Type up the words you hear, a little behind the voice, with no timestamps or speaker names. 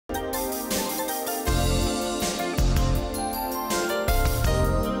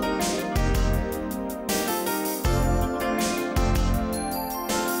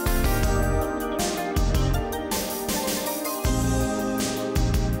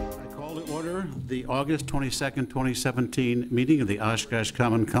the August 22nd, 2017 meeting of the Oshkosh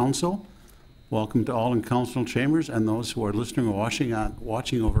Common Council. Welcome to all in council chambers and those who are listening or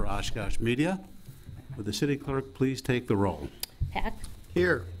watching over Oshkosh Media. Would the city clerk please take the roll? Pack.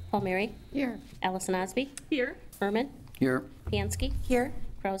 Here. Palmieri. Here. Allison Osby. Here. Furman. Here. Pansky. Here.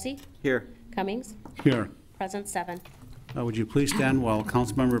 Krause. Here. Cummings. Here. Present 7. Would you please stand while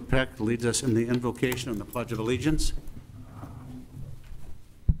Councilmember Peck leads us in the invocation of the Pledge of Allegiance?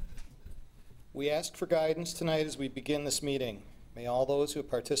 We ask for guidance tonight as we begin this meeting. May all those who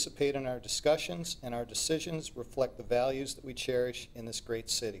participate in our discussions and our decisions reflect the values that we cherish in this great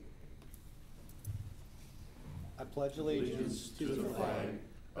city. I pledge allegiance to the flag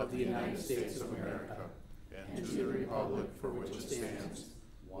of the United States of America and to the republic for which it stands,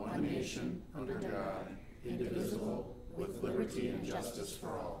 one nation, under God, indivisible, with liberty and justice for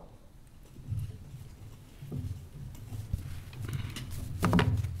all.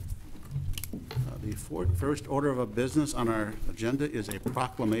 The first order of a business on our agenda is a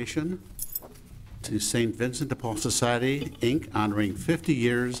proclamation to St. Vincent de Paul Society, Inc., honoring 50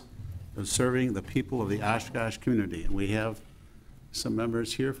 years of serving the people of the Oshkosh community. And we have some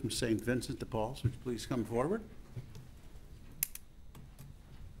members here from St. Vincent de Paul, so please come forward.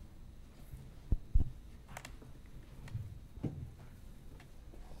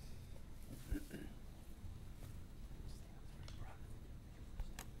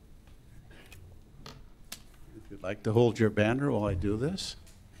 If you'd like to hold your banner while I do this.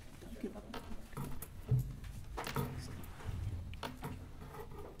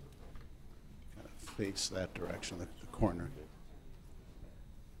 Face that direction, the corner.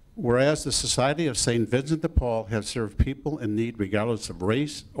 Whereas the Society of St. Vincent de Paul has served people in need regardless of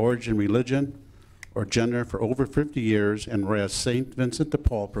race, origin, religion, or gender for over 50 years, and whereas St. Vincent de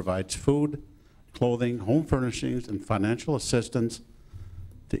Paul provides food, clothing, home furnishings, and financial assistance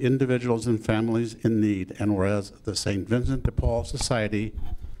to individuals and families in need, and whereas the St. Vincent de Paul Society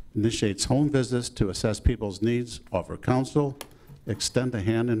initiates home visits to assess people's needs, offer counsel, extend a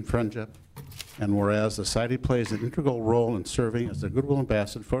hand in friendship, and whereas the Society plays an integral role in serving as a goodwill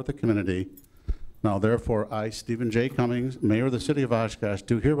ambassador for the community, now therefore I, Stephen J. Cummings, Mayor of the City of Oshkosh,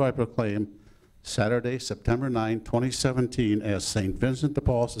 do hereby proclaim Saturday, September 9, 2017 as St. Vincent de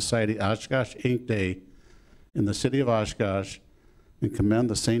Paul Society Oshkosh Inc. Day in the City of Oshkosh, and commend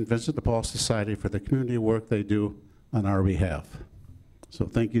the St. Vincent de Paul Society for the community work they do on our behalf. So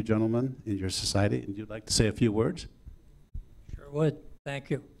thank you, gentlemen, in your society. And you'd like to say a few words? Sure would. Thank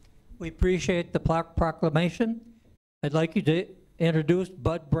you. We appreciate the proclamation. I'd like you to introduce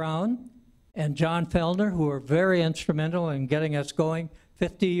Bud Brown and John Fellner, who were very instrumental in getting us going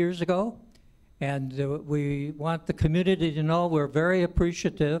 50 years ago. And we want the community to know we're very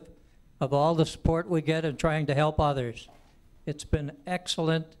appreciative of all the support we get in trying to help others. It's been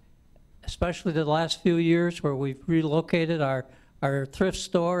excellent, especially the last few years where we've relocated our thrift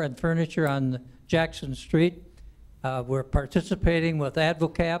store and furniture on Jackson Street. We're participating with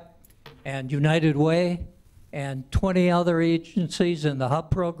AdvoCap and United Way and 20 other agencies in the HUB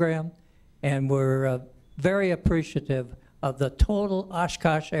program, and we're very appreciative of the total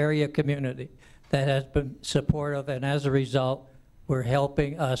Oshkosh area community that has been supportive, and as a result, we're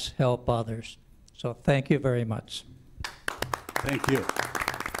helping us help others. So thank you very much. Thank you.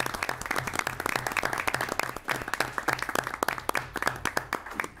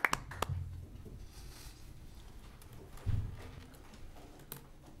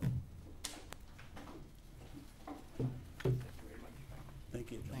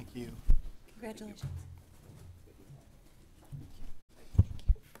 Thank you. Thank you. Congratulations.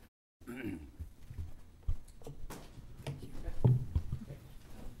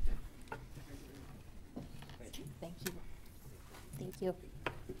 Thank you. Thank you.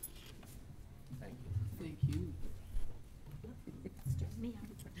 Thank you. Me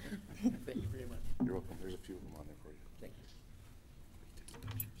Thank you very much. You're welcome. There's a few of them on there for you. Thank you.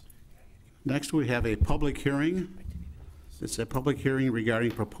 Next, we have a public hearing. It's a public hearing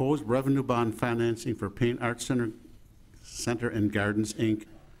regarding proposed revenue bond financing for Payne Arts Center and Gardens, Inc.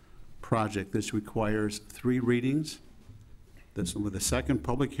 project. This requires 3 readings. This with the second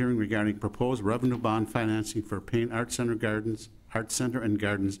public hearing regarding proposed revenue bond financing for Payne Arts Center and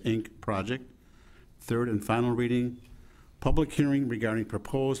Gardens, Inc. project. Third and final reading, public hearing regarding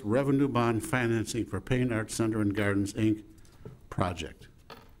proposed revenue bond financing for Payne Arts Center and Gardens, Inc. project.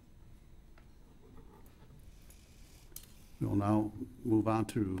 We'll now move on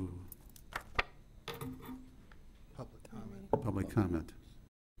to public comment.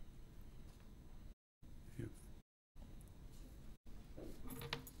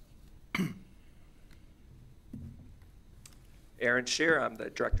 Aaron Shear. I'm the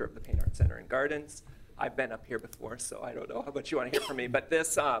director of the Paint Art Center and Gardens. I've been up here before, so I don't know how much you want to hear from me. But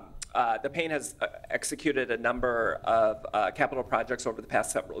this, the Paint has executed a number of capital projects over the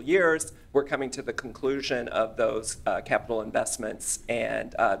past several years. We're coming to the conclusion of those capital investments,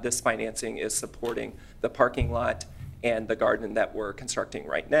 and this financing is supporting the parking lot and the garden that we're constructing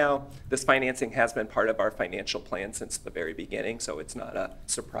right now. This financing has been part of our financial plan since the very beginning, so it's not a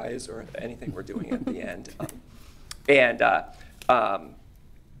surprise or anything we're doing at the end.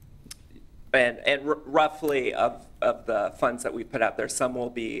 Roughly of the funds that we put out there, some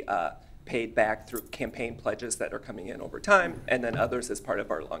will be paid back through campaign pledges that are coming in over time, and then others as part of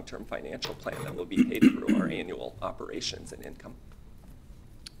our long-term financial plan that will be paid through our annual operations and income.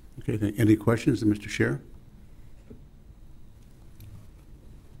 Okay, any questions of Mr. Scheer?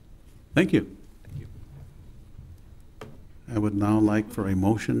 Thank you. Thank you. I would now like for a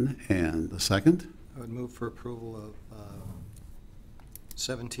motion and a second. I would move for approval of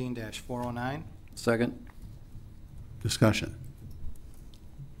 17-409. Second. Discussion.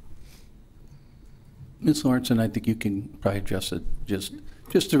 Ms. Lawrenson, I think you can probably address it, just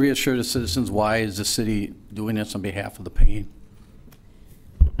to reassure the citizens, why is the city doing this on behalf of the Paint?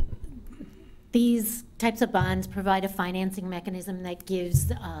 These types of bonds provide a financing mechanism that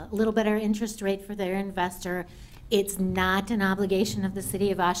gives a little better interest rate for their investor. It's not an obligation of the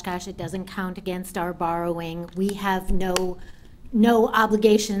city of Oshkosh. It doesn't count against our borrowing. We have no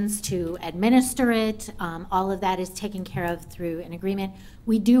obligations to administer it. All of that is taken care of through an agreement.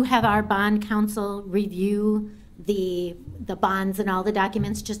 We do have our bond counsel review the bonds and all the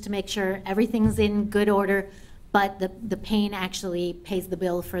documents just to make sure everything's in good order, but the Paint actually pays the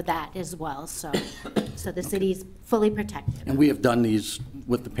bill for that as well. So the city's fully protected. And we have done these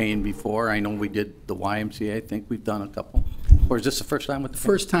with the Paint before. I know we did the YMCA. I think we've done a couple. Or is this the first time with the Paint?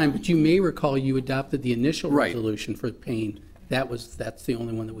 First time, but you may recall you adopted the initial Right. resolution for Paint. That's the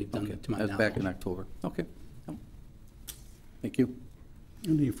only one that we've done, Okay, to my that was back in knowledge. October. Okay. Thank you.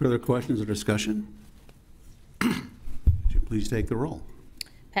 Any further questions or discussion? Would you please take the roll?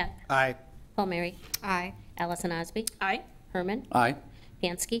 Pat. Aye. Palmieri. Aye. Allison Osby. Aye. Herman. Aye.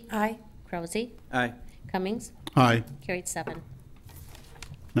 Pansky. Aye. Krause. Aye. Cummings. Aye. Carried 7.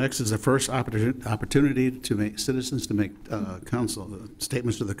 Next is the first opportunity to make citizens to make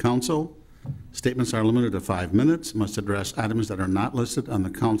statements to the council. Statements are limited to 5 minutes, must address items that are not listed on the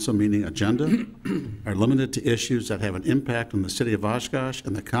council meeting agenda, are limited to issues that have an impact on the city of Oshkosh,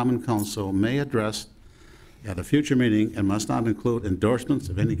 and the common council may address at a future meeting and must not include endorsements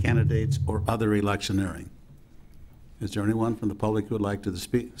of any candidates or other electioneering. Is there anyone from the public who would like to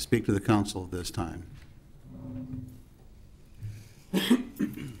speak to the council at this time?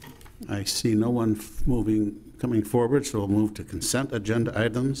 I see no one coming forward, so we'll move to consent agenda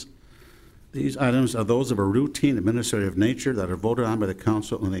items. These items are those of a routine administrative nature that are voted on by the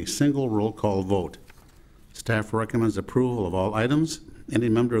council in a single roll call vote. Staff recommends approval of all items. Any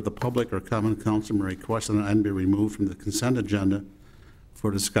member of the public or common council may request that an item be removed from the consent agenda for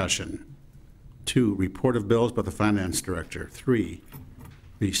discussion. 2, report of bills by the finance director. 3,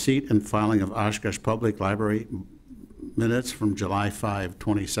 receipt and filing of Oshkosh Public Library minutes from July 5,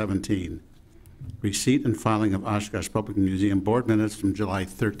 2017. Receipt and filing of Oshkosh Public Museum Board minutes from July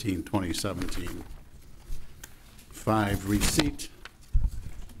 13, 2017. 5, receipt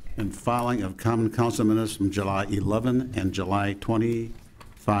and filing of Common Council minutes from July 11 and July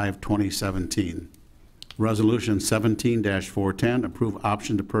 25, 2017. Resolution 17-410, approve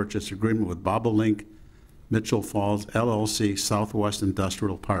option to purchase agreement with Bobolink Mitchell Falls LLC Southwest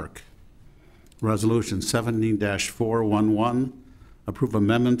Industrial Park. Resolution 17-411, approve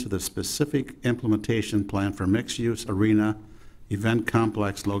amendment to the specific implementation plan for mixed-use arena event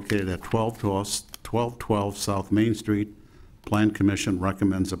complex located at 1212 South Main Street. Plan Commission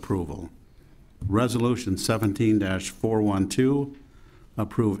recommends approval. Resolution 17-412,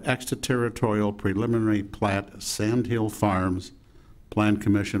 approve extraterritorial preliminary plat Sandhill Farms. Plan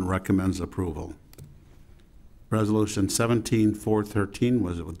Commission recommends approval. Resolution 17-413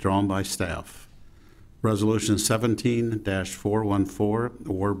 was withdrawn by staff. Resolution 17-414,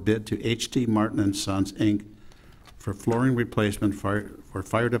 award bid to H.T. Martin & Sons, Inc. for flooring replacement for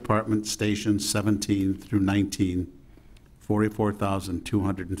Fire Department Stations 17 through 19,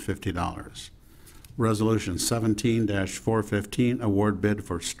 $44,250. Resolution 17-415, award bid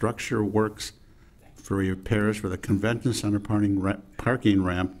for structure works for repairs for the Convention Center parking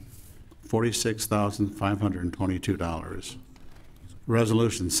ramp, $46,522.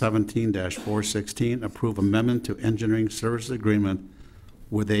 Resolution 17-416, approve amendment to engineering services agreement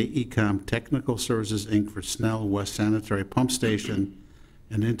with AECom Technical Services, Inc. for Snell West Sanitary Pump Station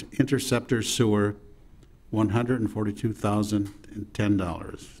and Interceptor Sewer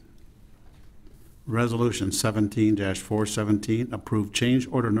 $142,010. Resolution 17-417, approve change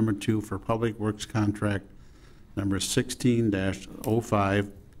order number 2 for Public Works contract number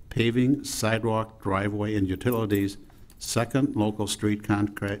 16-05, paving, sidewalk, driveway, and utilities, second local street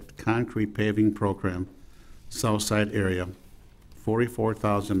concrete paving program, south side area,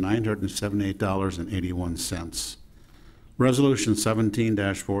 $44,978.81. Resolution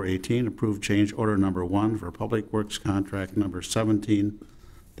 17-418, approve change order number 1 for Public Works contract number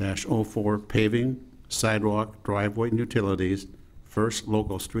 17-04, paving, sidewalk, driveway, and utilities, first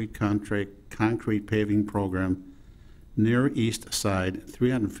local street concrete paving program, near east side,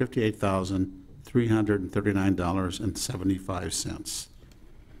 $358,339.75.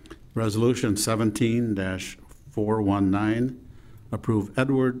 Resolution 17-419, approve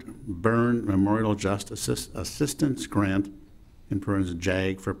Edward Byrne Memorial Justice Assistance Grant, in parentheses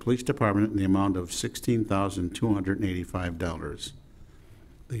JAG, for Police Department in the amount of $16,285.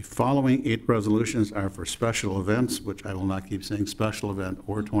 The following 8 resolutions are for special events, which I will not keep saying special event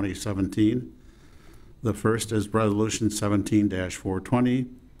or 2017. The first is Resolution 17-420,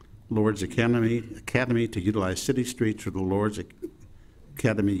 Lord's Academy to utilize city streets for the Lord's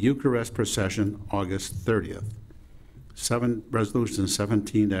Academy Eucharist procession, August 30th. Resolution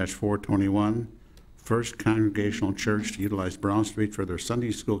 17-421, First Congregational Church to utilize Brown Street for their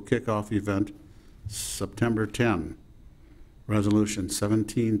Sunday school kickoff event, September 10. Resolution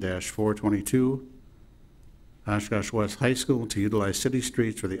 17-422, Oshkosh West High School to utilize city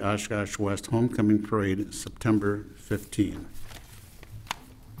streets for the Oshkosh West Homecoming Parade, September 15.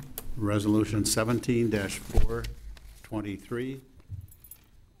 Resolution 17-423,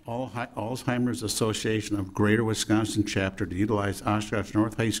 Alzheimer's Association of Greater Wisconsin Chapter to utilize Oshkosh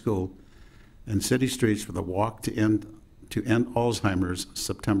North High School and city streets for the Walk to End Alzheimer's,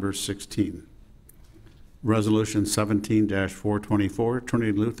 September 16. Resolution 17-424,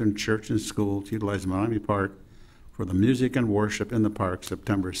 Trinity Lutheran Church and School to utilize Miami Park for the music and worship in the park,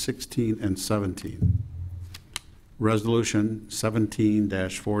 September 16 and 17. Resolution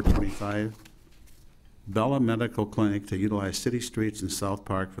 17-425, Bella Medical Clinic to utilize city streets in South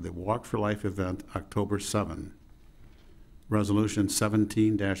Park for the Walk for Life event, October 7. Resolution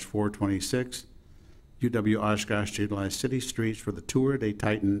 17-426, UW Oshkosh to utilize city streets for the Tour de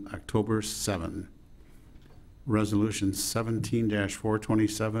Titan, October 7. Resolution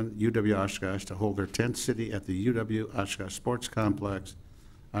 17-427, UW Oshkosh to hold their 10th city at the UW Oshkosh Sports Complex,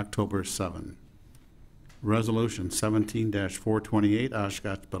 October 7. Resolution 17-428,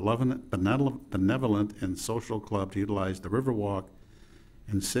 Oshkosh Benevolent and Social Club to utilize the Riverwalk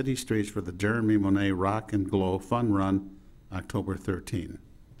and city streets for the Jeremy Monet Rock and Glow Fun Run, October 13.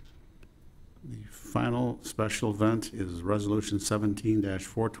 The final special event is Resolution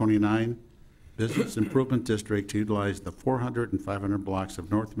 17-429, Business Improvement District to utilize the 400 and 500 blocks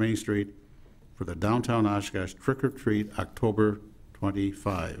of North Main Street for the downtown Oshkosh Trick or Treat, October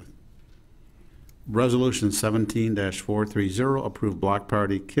 25. Resolution 17-430, approve block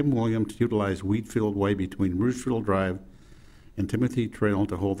party Kim Williams to utilize Wheatfield Way between Rougefield Drive and Timothy Trail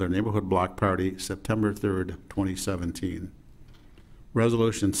to hold their neighborhood block party, September 3rd, 2017.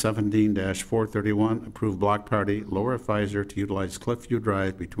 Resolution 17-431, approve block party Laura Pfizer to utilize Cliffview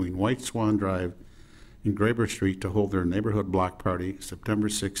Drive between White Swan Drive and Graber Street to hold their neighborhood block party, September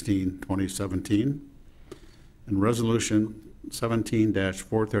 16, 2017. And Resolution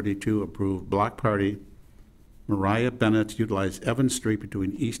 17-432, approve block party Mariah Bennett to utilize Evans Street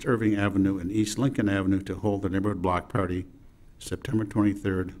between East Irving Avenue and East Lincoln Avenue to hold the neighborhood block party, September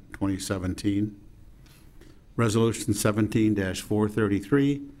 23rd, 2017. Resolution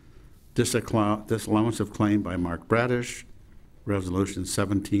 17-433, disallowance of claim by Mark Bradish. Resolution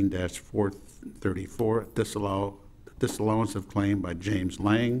 17-434, disallowance of claim by James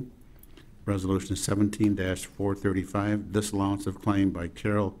Lang. Resolution 17-435, disallowance of claim by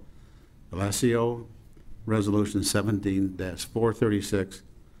Carol Velasio. Resolution 17-436,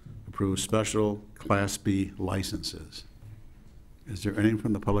 approve special Class B licenses. Is there anyone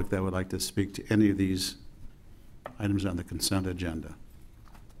from the public that would like to speak to any of these items on the consent agenda?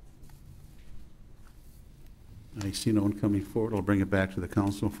 I see no one coming forward. I'll bring it back to the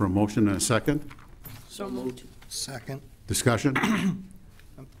council for a motion and a second. So moved. Second. Discussion?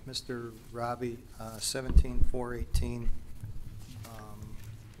 Mr. Robbie, 17-418.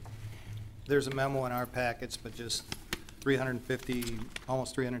 There's a memo in our packets, but just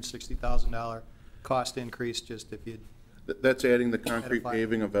almost $360,000 cost increase, just if you'd That's adding the concrete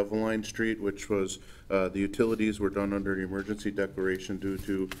paving of Eveline Street, which was, the utilities were done under the emergency declaration due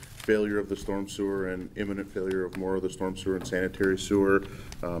to failure of the storm sewer and imminent failure of more of the storm sewer and sanitary sewer.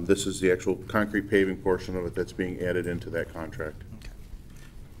 This is the actual concrete paving portion of it that's being added into that contract.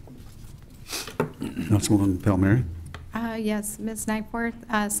 Councilwoman Palmieri? Yes, Ms. Nyforth,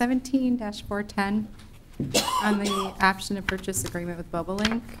 17-410 on the option to purchase agreement with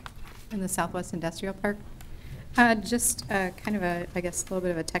Bobolink in the Southwest Industrial Park. Just kind of a, I guess, a little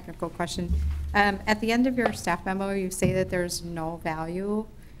bit of a technical question. At the end of your staff memo, you say that there's no value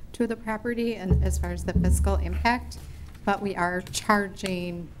to the property and as far as the fiscal impact, but we are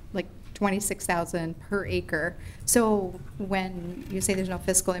charging like $26,000 per acre. So when you say there's no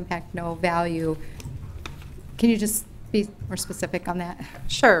fiscal impact, no value, can you just be more specific on that?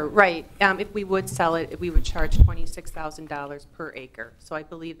 Sure, right. If we would sell it, we would charge $26,000 per acre. So I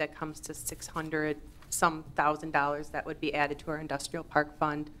believe that comes to $600-some thousand that would be added to our industrial park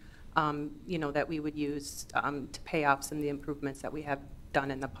fund, you know, that we would use to pay off some of the improvements that we have done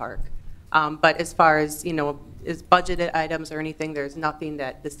in the park. But as far as, you know, as budgeted items or anything, there's nothing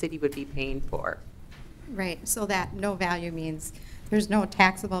that the city would be paying for. Right, so that no value means there's no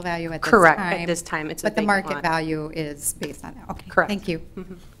taxable value at this time. Correct, at this time, it's a But the vacant market lot. value is based on that, okay. Correct. Thank you.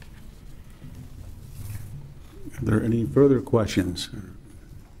 Mhm. Are there any further questions or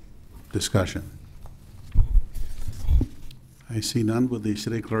discussion? I see none. Would the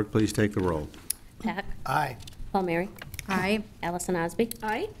city clerk please take the roll? Pack, Aye. Palmieri, Aye. Allison Osby.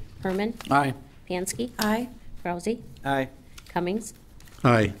 Aye. Herman, Aye. Pansky, Aye. Rousey, Aye. Cummings,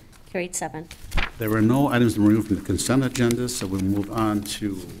 Aye. carried 7. There are no items removed from the consent agenda, so we'll move on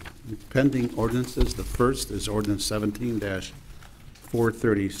to pending ordinances. The first is ordinance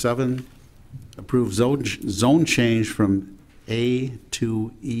 17-437. Approve zone change from A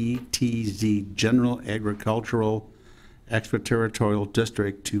to ETZ General Agricultural Extraterritorial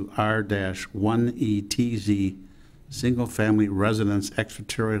District to R-1 ETZ Single Family Residence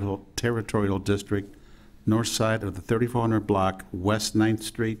Extraterritorial District, north side of the 3400 block, West 9th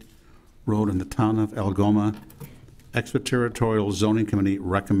Street Road in the town of Algoma. Extraterritorial Zoning Committee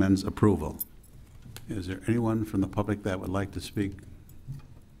recommends approval. Is there anyone from the public that would like to speak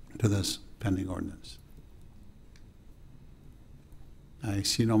to this pending ordinance? I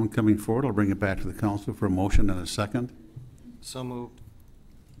see no one coming forward. I'll bring it back to the council for a motion and a second. So moved.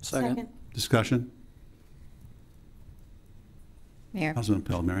 Second. Discussion? Mayor. Councilman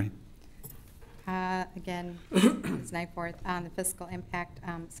Palmieri? Again, Ms. Nyforth, on the fiscal impact,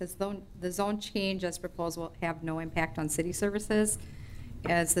 says the zone change as proposed will have no impact on city services,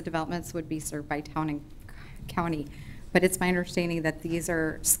 as the developments would be served by town and county. But it's my understanding that these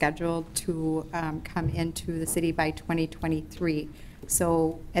are scheduled to come into the city by 2023.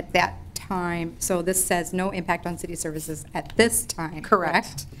 So at that time, so this says no impact on city services at this time,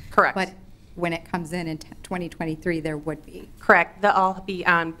 correct? Correct. But when it comes in 2023, there would be. Correct. They'll all be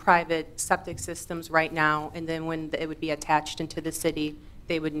on private septic systems right now, and then when it would be attached into the city,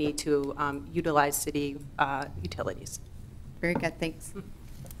 they would need to utilize city utilities. Very good, thanks.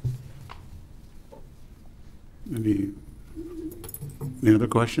 Any other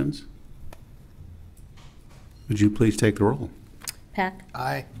questions? Would you please take the roll? Pack,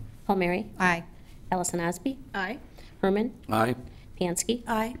 Aye. Palmieri, Aye. Allison Osby. Aye. Herman, Aye. Pansky,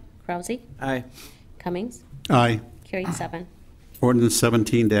 Aye. Rousey, Aye. Cummings, Aye. carried 7. Ordinance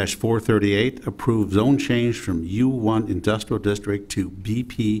 17-438, approve zone change from U1 Industrial District to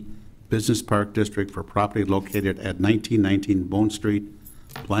BP Business Park District for property located at 1919 Bone Street.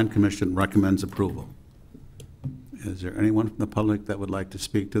 Plan Commission recommends approval. Is there anyone from the public that would like to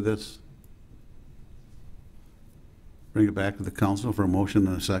speak to this? Bring it back to the council for a motion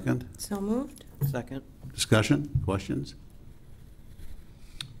and a second. So moved. Second. Discussion, questions?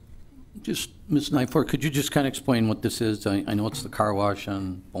 Just, Ms. Nyforth, could you just kind of explain what this is? I know it's the car wash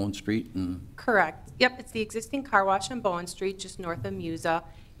on Bone Street and, Correct. Yep, it's the existing car wash on Bowen Street, just north of Musa,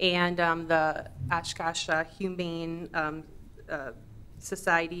 and the Oshkosh Humane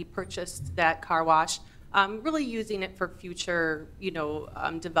Society purchased that car wash, really using it for future, you know,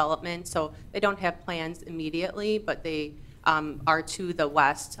 development. So they don't have plans immediately, but they are to the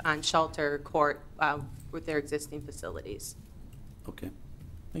west on Shelter Court with their existing facilities. okay,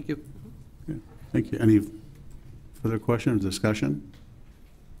 thank you. Okay, thank you. Any further questions or discussion?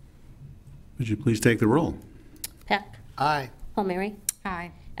 Would you please take the roll? Pack, Aye. Palmieri,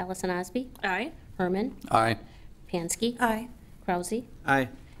 Aye. Allison Osby. Aye. Herman, Aye. Pansky, Aye. Rousey, Aye.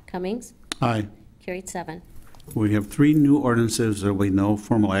 Cummings, Aye. carried 7. We have 3 new ordinances. There will be no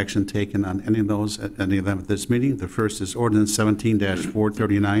formal action taken on any of those, any of them at this meeting. The first is ordinance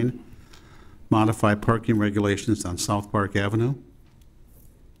 17-439, modify parking regulations on South Park Avenue.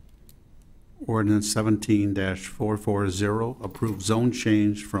 Ordinance 17-440, approve zone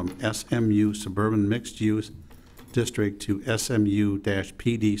change from SMU Suburban Mixed Use District to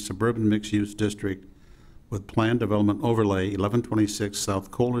SMU-PD Suburban Mixed Use District with Plan Development Overlay, 1126 South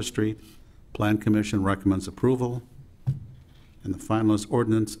Kohler Street. Plan Commission recommends approval. And the final is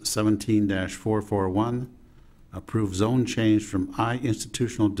ordinance 17-441, approve zone change from I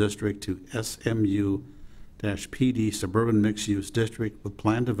Institutional District to SMU-PD Suburban Mixed Use District with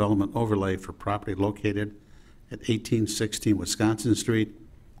Plan Development Overlay for property located at 1816 Wisconsin Street.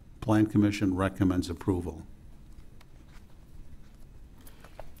 Plan Commission recommends approval.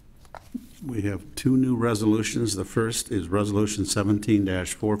 We have two new resolutions. The first is Resolution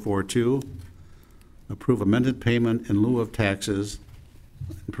 17-442, approve amended payment in lieu of taxes,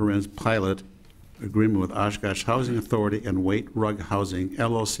 in parentheses, pilot agreement with Oshkosh Housing Authority and Waite Rug Housing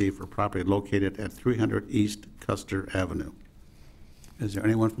LLC for property located at 300 East Custer Avenue. Is there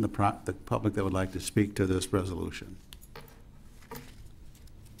anyone from the public that would like to speak to this resolution?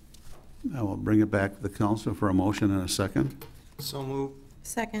 I will bring it back to the council for a motion and a second. So move.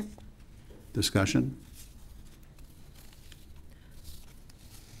 Second. Discussion?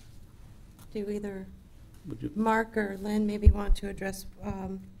 Do either Would you? Mark or Lynn maybe want to address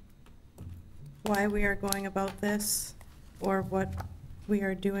why we are going about this or what we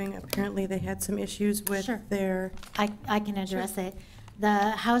are doing? Apparently, they had some issues with Sure. their... I can address it.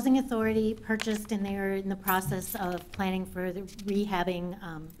 The Housing Authority purchased, and they were in the process of planning for the rehabbing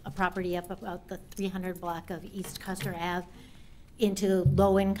a property up about the 300 block of East Custer Ave into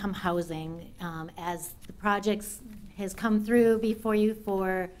low-income housing. As the projects has come through before you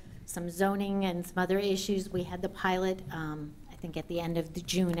for some zoning and some other issues, we had the pilot, I think at the end of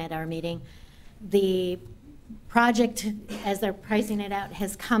June at our meeting. The project, as they're pricing it out,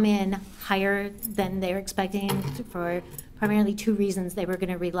 has come in higher than they're expecting for primarily two reasons. They were going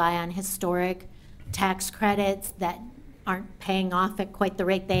to rely on historic tax credits that aren't paying off at quite the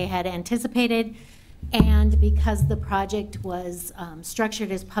rate they had anticipated. And because the project was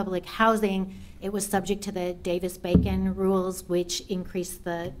structured as public housing, it was subject to the Davis-Bacon rules, which increased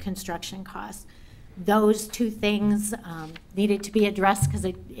the construction costs. Those two things needed to be addressed because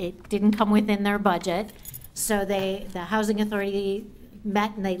it didn't come within their budget. So the Housing Authority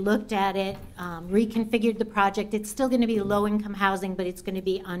met and they looked at it, reconfigured the project. It's still going to be low-income housing, but it's going to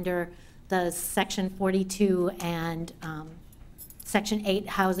be under the Section 42 and Section 8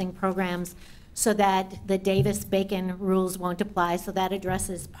 housing programs so that the Davis-Bacon rules won't apply. So that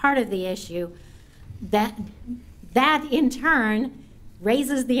addresses part of the issue. That in turn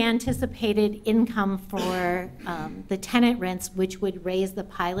raises the anticipated income for the tenant rents, which would raise the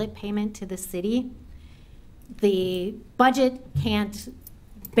pilot payment to the city. The budget can't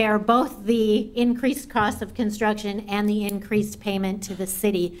bear both the increased cost of construction and the increased payment to the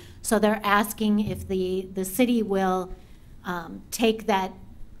city. So they're asking if the city will take that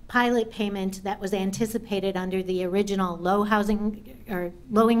pilot payment that was anticipated under the original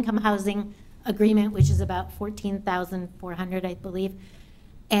low-income housing agreement, which is about $14,400, I believe,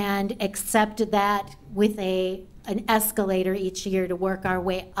 and accept that with an escalator each year to work our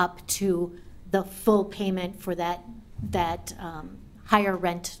way up to the full payment for that higher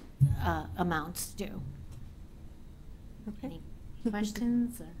rent amounts due. Okay. Any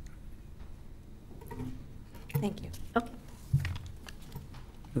questions? Thank you. Okay.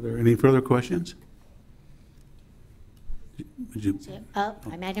 Are there any further questions? Would you? Oh,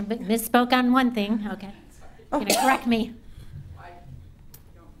 I might have misspoke on one thing. Okay. Can you correct me? I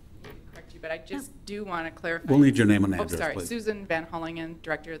don't need to correct you, but I just do want to clarify. We'll need your name and address, Oh, sorry. please. Susan Van Hullingen,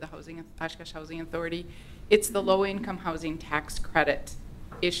 Director of the Oshkosh Housing Authority. It's the low-income housing tax credit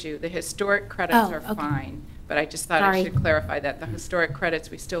issue. The historic credits Oh, are okay. fine, but I just thought Sorry. I should clarify that. The historic credits,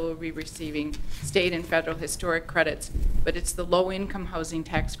 we still will be receiving state and federal historic credits, but it's the low-income housing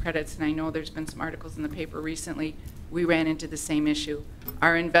tax credits, and I know there's been some articles in the paper recently. We ran into the same issue.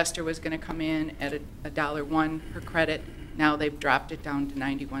 Our investor was going to come in at $1.01 per credit. Now they've dropped it down to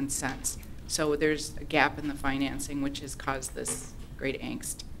 91 cents. So there's a gap in the financing, which has caused this great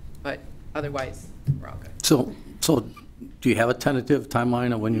angst. But otherwise, we're all good. So do you have a tentative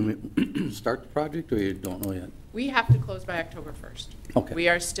timeline of when you start the project, or you don't know yet? We have to close by October 1st. Okay.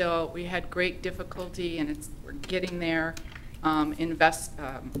 We had great difficulty, and we're getting there.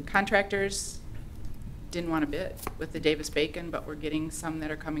 Contractors didn't want to bid with the Davis-Bacon, but we're getting some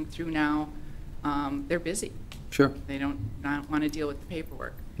that are coming through now. They're busy. Sure. They don't not want to deal with the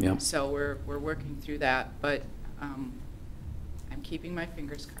paperwork. Yeah. So we're working through that, but I'm keeping my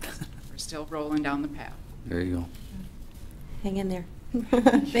fingers crossed. We're still rolling down the path. There you go. Hang in there.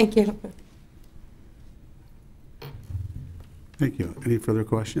 Thank you. Thank you. Any further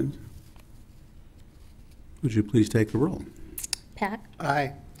questions? Would you please take the roll? Pack,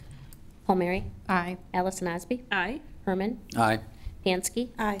 Aye. Palmieri, Aye. Allison Osby, Aye. Herman, Aye. Pansky,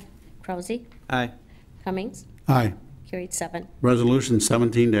 Aye. Krause, Aye. Cummings, Aye. carried 7. Resolution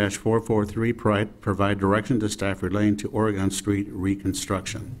 17-443, provide direction to staff relating to Oregon Street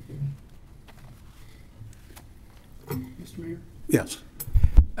reconstruction. Mr. Mayor? Yes.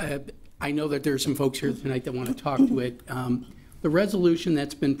 I know that there are some folks here tonight that want to talk to it. The resolution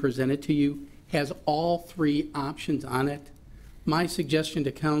that's been presented to you has all three options on it. My suggestion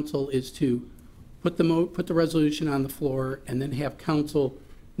to council is to put the resolution on the floor and then have council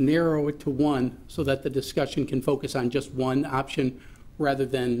narrow it to one so that the discussion can focus on just one option rather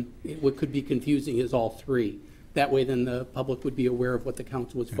than what could be confusing is all three. That way then the public would be aware of what the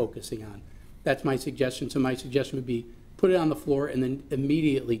council was focusing on. That's my suggestion. So my suggestion would be put it on the floor and then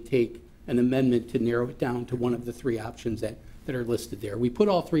immediately take an amendment to narrow it down to one of the three options that are listed there. We put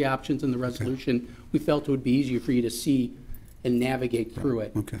all three options in the resolution. We felt it would be easier for you to see and navigate through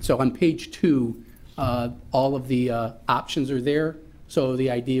it. Okay. So on page 2, all of the options are there. So the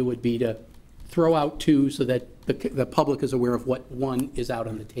idea would be to throw out 2 so that the public is aware of what 1 is out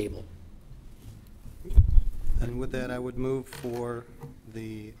on the table. And with that, I would move for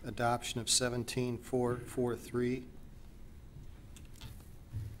the adoption of 17-443.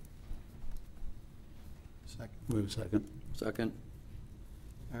 Second. Wait a second. Second.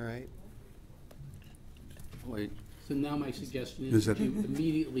 All right. Wait. So now my suggestion Is is that- to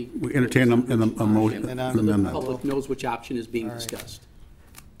immediately. We entertain a motion, And an on- So the amendment. public knows which option is being All right. discussed.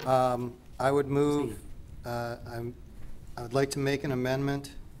 I would move, I would like to make an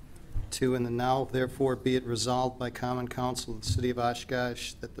amendment to, in the now therefore be it resolved by common council of the city of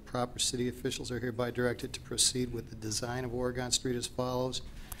Oshkosh that the proper city officials are hereby directed to proceed with the design of Oregon Street as follows,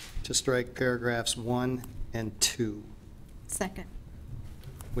 to strike paragraphs 1 and 2, Second.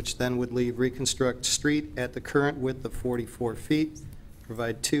 which then would leave reconstruct street at the current width of 44 feet,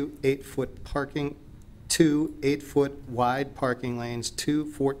 provide 2 8-foot wide parking lanes, 2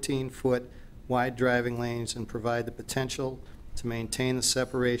 14-foot wide driving lanes, and provide the potential to maintain the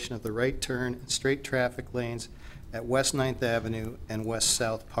separation of the right turn and straight traffic lanes at West 9th Avenue and West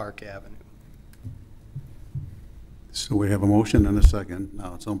South Park Avenue. So we have a motion and a second.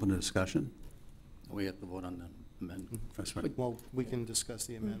 Now it's open to discussion. We have to vote on the amendment. That's right. Well, we can discuss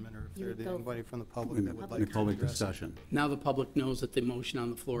the amendment, or if You there's would go- anybody from the public that would Any like to public address it. discussion. Now the public knows that the motion on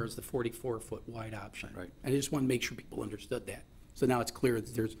the floor is the 44-foot wide option. Right. I just want to make sure people understood that. So now it's clear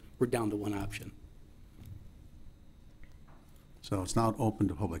that we're down to one option. So it's now open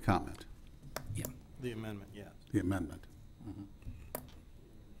to public comment, Yeah. The amendment, yes. the amendment.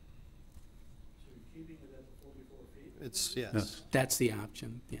 It's, yes. Yes. That's the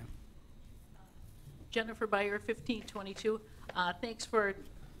option, yeah. Jennifer Byer, 1522. Thanks for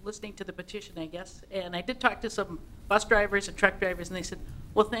listening to the petition, I guess. And I did talk to some bus drivers and truck drivers, and they said,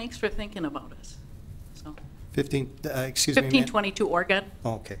 well, thanks for thinking about us. So, 15, excuse me. ma'am. 1522 Oregon,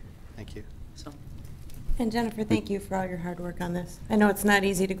 Oh, okay, thank you. so. And Jennifer, thank you for all your hard work on this. I know it's not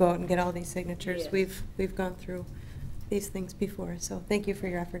easy to go out and get all these signatures. Yes. We've gone through these things before, so thank you for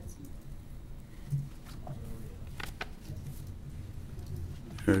your efforts.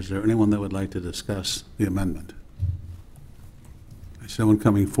 Is there anyone that would like to discuss the amendment? Is someone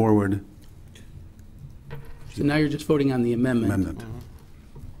coming forward? So now you're just voting on the amendment. Amendment.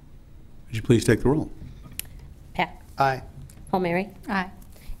 Would you please take the roll? Pack, Aye. Palmieri, Aye.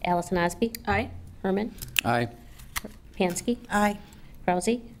 Allison Osby, Aye. Herman, Aye. Pansky, Aye.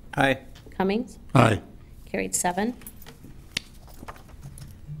 Krause, Aye. Cummings, Aye. carried 7.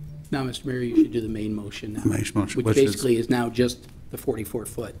 Now, Mr. Mayor, you should do the main motion now. Main motion, Which which is- basically is now just the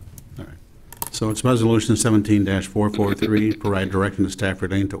 44-foot. All right. So it's Resolution 17-443, provide direction to staff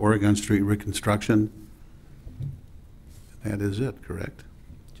relating to Oregon Street reconstruction. That is it, correct?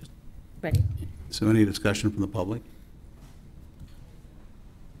 Ready. So any discussion from the public?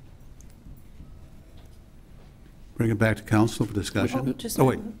 Bring it back to council for discussion. Oh,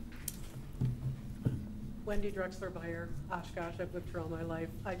 wait. Wendy Drexler Buyer, Oshkosh. I've lived here all my life.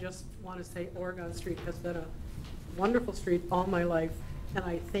 I just want to say Oregon Street has been a wonderful street all my life, and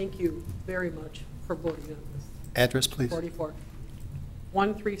I thank you very much for voting on this. Address, please. 44.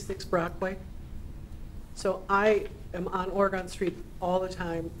 136 Brockway. So I am on Oregon Street all the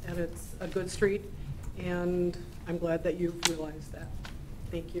time, and it's a good street, and I'm glad that you've realized that.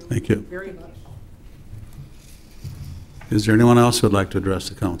 Thank you. Thank you. Very much. Is there anyone else who would like to address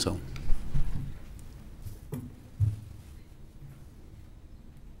the council?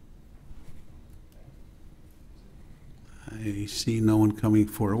 I see no one coming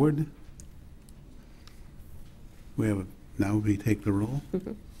forward. We have Now we take the roll.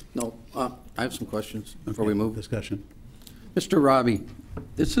 No, I have some questions before we move. Discussion. Mr. Robbie,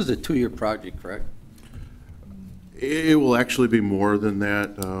 this is a 2-year project, correct? It will actually be more than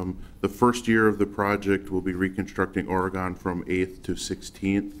that. The first year of the project will be reconstructing Oregon from 8th to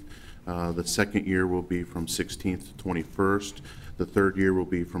 16th. The second year will be from 16th to 21st. The third year will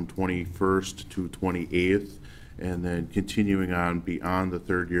be from 21st to 28th. And then continuing on beyond the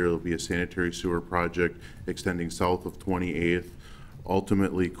third year, there'll be a sanitary sewer project extending south of 28th,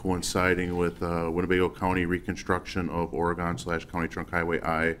 ultimately coinciding with Winnebago County reconstruction of Oregon/County Trunk Highway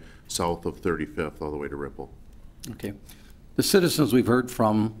I south of 35th all the way to Ripple. Okay. The citizens we've heard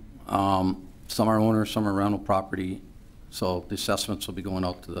from, some are owners, some are rental property, so the assessments will be going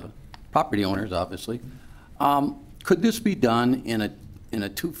out to the property owners, obviously. Could this be done in a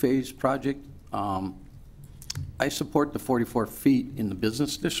 2-phase project? I support the 44 feet in the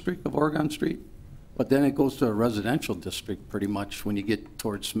business district of Oregon Street, but then it goes to a residential district pretty much when you get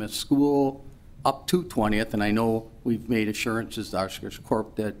towards Smith School up to 20th, and I know we've made assurances to Oshkosh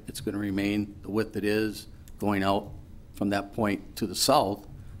Corp that it's going to remain the width it is going out from that point to the south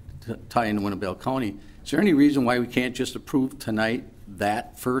to tie into Winnebago County. Is there any reason why we can't just approve tonight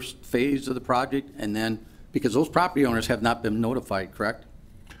that first phase of the project, and then, because those property owners have not been notified, correct?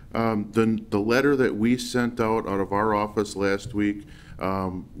 The letter that we sent out of our office last week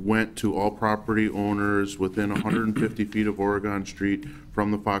went to all property owners within 150 feet of Oregon Street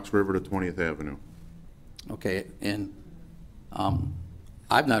from the Fox River to 20th Avenue. Okay, and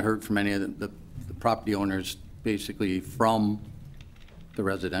I've not heard from any of the property owners basically from the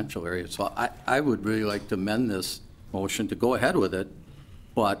residential area. So I would really like to amend this motion to go ahead with it,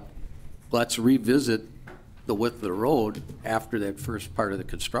 but let's revisit the width of the road after that first part of the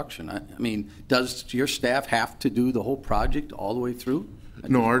construction. I mean, does your staff have to do the whole project all the way through?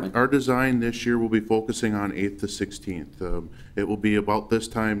 No, our design this year will be focusing on 8th to 16th. It will be about this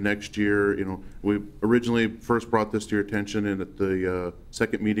time next year. You know, we originally first brought this to your attention at the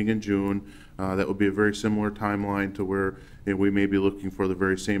second meeting in June. That would be a very similar timeline to where, you know, we may be looking for the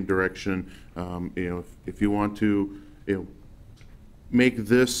very same direction. You know, if you want to, you know, make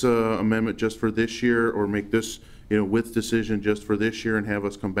this amendment just for this year, or make this, you know, width decision just for this year and have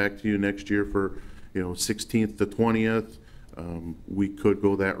us come back to you next year for, you know, 16th to 20th. We could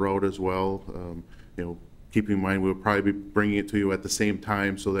go that route as well. You know, keeping in mind we'll probably be bringing it to you at the same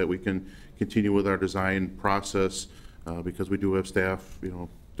time so that we can continue with our design process, because we do have staff, you know,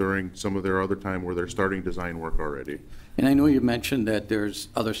 during some of their other time where they're starting design work already. And I know you mentioned that there's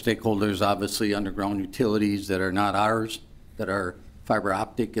other stakeholders, obviously underground utilities that are not ours, that are fiber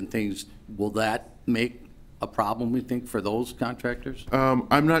optic and things. Will that make a problem, we think, for those contractors?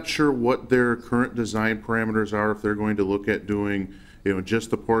 I'm not sure what their current design parameters are, if they're going to look at doing, you know, just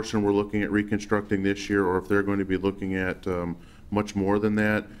the portion we're looking at reconstructing this year, or if they're going to be looking at much more than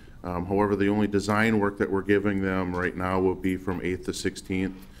that. However, the only design work that we're giving them right now will be from 8th to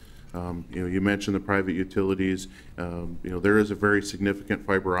 16th. You know, you mentioned the private utilities. You know, there is a very significant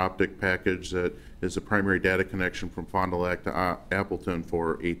fiber optic package that is a primary data connection from Fond du Lac to Appleton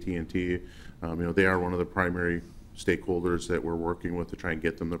for AT&T. You know, they are one of the primary stakeholders that we're working with to try and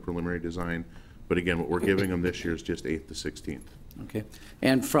get them the preliminary design. But again, what we're giving them this year is just 8th to 16th. Okay.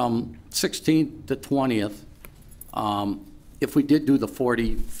 And from 16th to 20th, if we did do the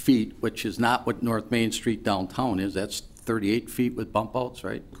 40 feet, which is not what North Main Street downtown is, that's 38 feet with bump outs,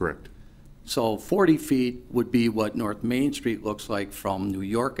 right? Correct. So 40 feet would be what North Main Street looks like from New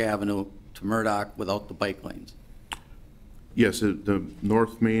York Avenue to Murdoch without the bike lanes. Yes, the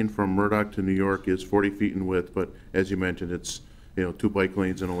North Main from Murdoch to New York is 40 feet in width, but as you mentioned, it's, you know, 2 bike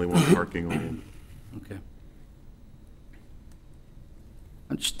lanes and only 1 parking lane. Okay.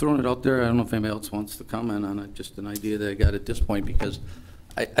 I'm just throwing it out there. I don't know if anybody else wants to comment on it, just an idea that I got at this point, because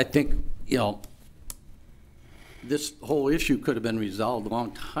I think, you know, this whole issue could have been resolved a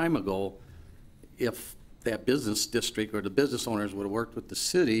long time ago if that business district or the business owners would have worked with the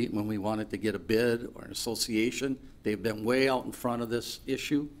city when we wanted to get a bid or an association. They've been way out in front of this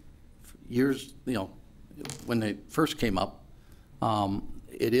issue for years, you know, when they first came up.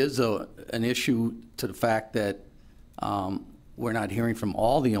 It is an issue to the fact that we're not hearing from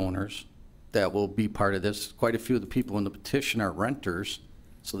all the owners that will be part of this. Quite a few of the people in the petition are renters,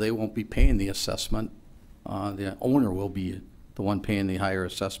 so they won't be paying the assessment. The owner will be the one paying the higher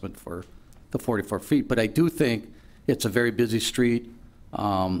assessment for the 44 feet. But I do think it's a very busy street.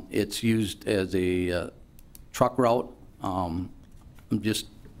 It's used as a truck route. I'm just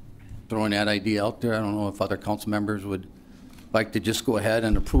throwing that idea out there. I don't know if other council members would like to just go ahead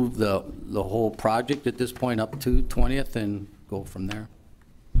and approve the whole project at this point up to 20th and go from there.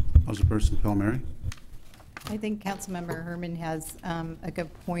 Councilperson Palmieri. I think Councilmember Herman has a good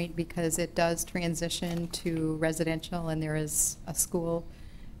point, because it does transition to residential, and there is a school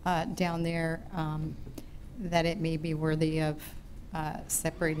down there, that it may be worthy of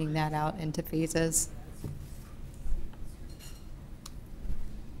separating that out into phases.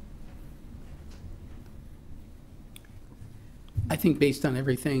 I think based on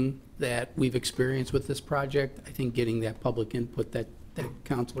everything that we've experienced with this project, I think getting that public input that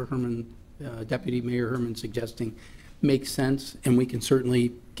Councilor Herman, Deputy Mayor Herman suggesting makes sense, and we can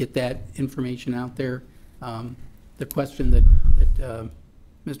certainly get that information out there. The question that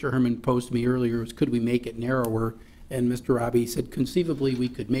Mr. Herman posed to me earlier was, could we make it narrower? And Mr. Robbie said conceivably we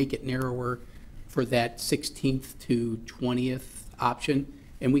could make it narrower for that 16th to 20th option,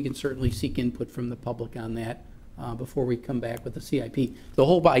 and we can certainly seek input from the public on that before we come back with the CIP. The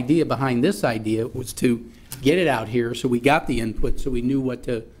whole idea behind this idea was to get it out here so we got the input, so we knew what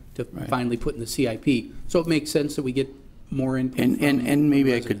to finally put in the CIP. So it makes sense that we get more input. And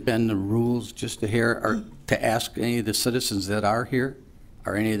maybe I could bend the rules just a hair, or to ask any of the citizens that are here,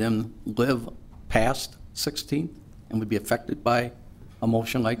 are any of them live past 16th and would be affected by a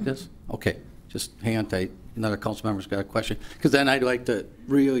motion like this? Okay, just hang on tight. Another council member's got a question. Because then I'd like to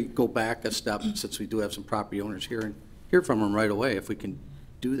really go back a step, since we do have some property owners here, and hear from them right away, if we can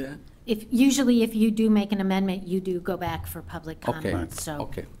do that. Usually if you do make an amendment, you do go back for public Okay, comment, so.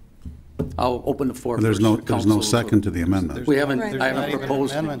 okay. I'll open the floor. There's first no, to there's no council. second to the amendment. We haven't, Right. I haven't There's not even an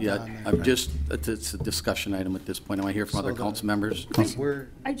proposed it amendment yet. on there. I'm just, it's a discussion item at this point. I want to hear from So other the- council members. We're,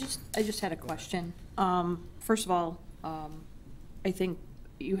 I just had a question. First of all, I think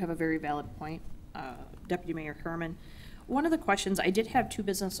you have a very valid point, Deputy Mayor Herman. One of the questions, I did have two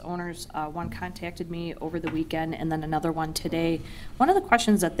business owners, one contacted me over the weekend and then another one today. One of the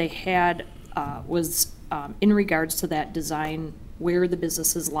questions that they had was in regards to that design, where the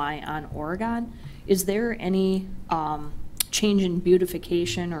businesses lie on Oregon. Is there any change in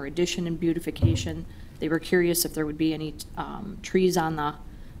beautification or addition in beautification? They were curious if there would be any trees on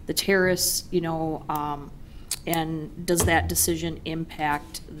the terrace, you know, and does that decision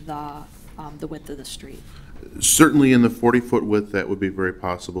impact the width of the street? Certainly in the 40-foot width, that would be very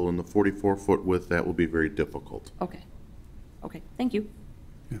possible. In the 44-foot width, that will be very difficult. Okay. Okay, thank you.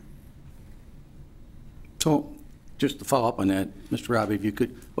 So, just to follow up on that, Mr. Robbie, if you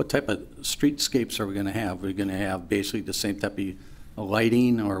could, what type of streetscapes are we going to have? Are we going to have basically the same type of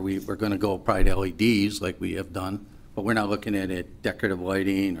lighting, or we're going to go probably to LEDs like we have done, but we're not looking at it decorative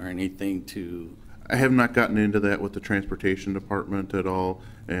lighting or anything to... I have not gotten into that with the transportation department at all,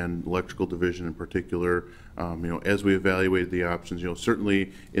 and electrical division in particular. You know, as we evaluated the options, you know,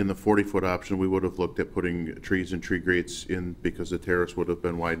 certainly in the 40-foot option, we would have looked at putting trees and tree grates in, because the terrace would have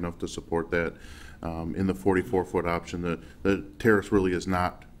been wide enough to support that. In the 44-foot option, the terrace really is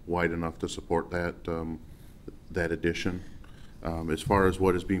not wide enough to support that, that addition. As far as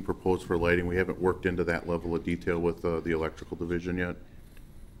what is being proposed for lighting, we haven't worked into that level of detail with the electrical division yet.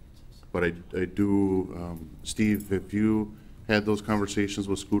 But I do, Steve, have you had those conversations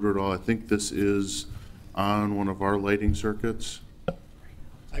with Scooter at all? I think this is on one of our lighting circuits.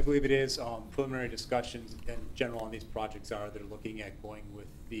 I believe it is. Preliminary discussions in general on these projects are they're looking at going with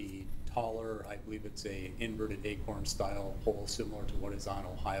the taller, I believe it's a inverted acorn style pole similar to what is on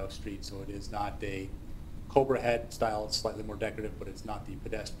Ohio Street. So it is not a Cobra head style, it's slightly more decorative, but it's not the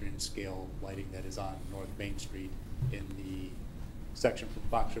pedestrian scale lighting that is on North Main Street in the section from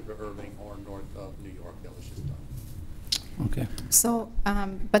Fox River Irving or north of New York that was just done. Okay. So,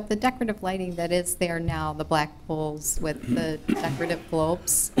 but the decorative lighting that is there now, the black poles with the decorative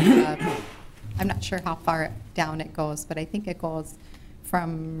globes, I'm not sure how far down it goes, but I think it goes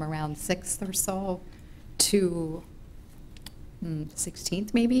from around 6th or so to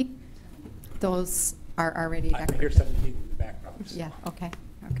 16th maybe. Those are already I hear decorative. 17 in the background. So. Yeah, okay.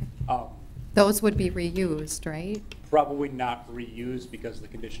 Those would be reused, right? Probably not reused because of the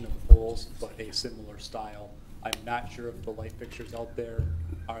condition of the poles, but a similar style. I'm not sure if the light fixtures out there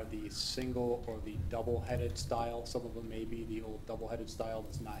are the single or the double-headed style. Some of them may be the old double-headed style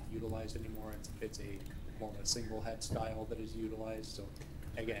that's not utilized anymore. It's a more of a single head style that is utilized. So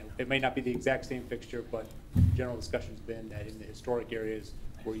again, it may not be the exact same fixture, but general discussion's been that in the historic areas,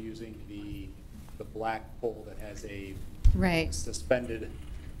 we're using the black pole that has a suspended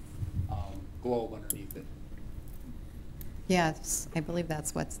globe underneath it. Yes, I believe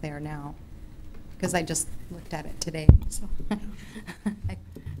that's what's there now, because I just looked at it today, so I'm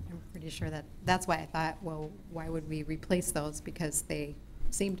pretty sure that's why I thought, well, why would we replace those? Because they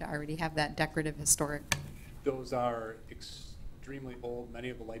seem to already have that decorative historic. Those are extremely old. Many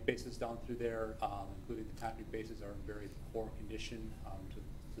of the light bases down through there, including the concrete bases, are in very poor condition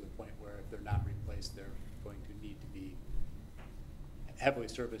to the point where if they're not replaced, they're going to need to be heavily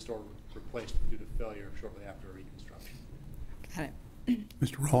serviced or replaced due to failure shortly after reconstruction. Got it.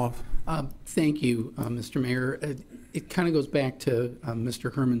 Mr. Roloff? Thank you, Mr. Mayor. It kind of goes back to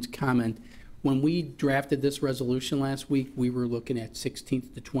Mr. Herman's comment. When we drafted this resolution last week, we were looking at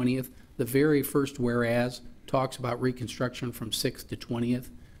 16th to 20th. The very first whereas talks about reconstruction from 6th to 20th,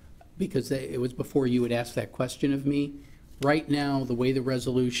 because it was before you had asked that question of me. Right now, the way the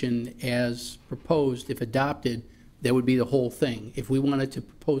resolution as proposed, if adopted, that would be the whole thing. If we wanted to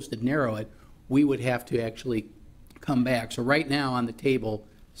propose to narrow it, we would have to actually come back. So right now on the table,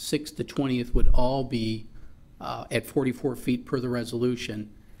 6th to 20th would all be at 44 feet per the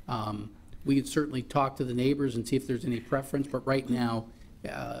resolution. We could certainly talk to the neighbors and see if there's any preference, but right now,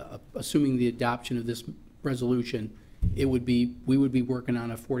 assuming the adoption of this resolution, we would be working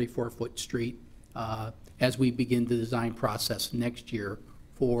on a 44-foot street as we begin the design process next year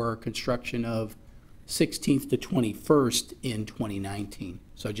for construction of 16th to 21st in 2019.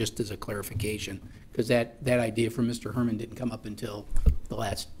 So just as a clarification, because that idea from Mr. Herman didn't come up until the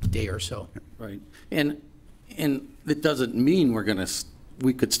last day or so. Right. And it doesn't mean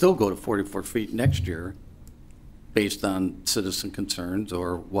we could still go to 44 feet next year based on citizen concerns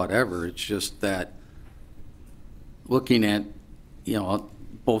or whatever. It's just that looking at,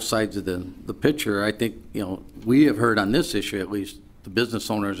 both sides of the picture, I think, we have heard on this issue, at least the business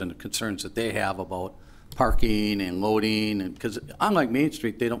owners and the concerns that they have about parking and loading, and because unlike Main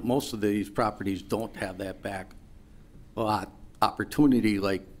Street, most of these properties don't have that back lot opportunity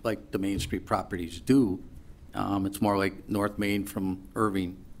like the Main Street properties do. It's more like North Main from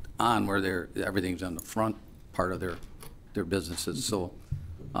Irving on, where everything's on the front part of their businesses. So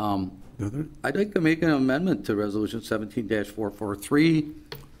I'd like to make an amendment to Resolution 17-443,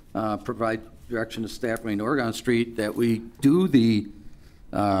 provide direction to staff in Oregon Street that we do the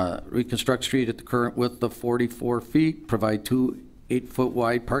reconstruct street at the current width of 44 feet, provide 2 8-foot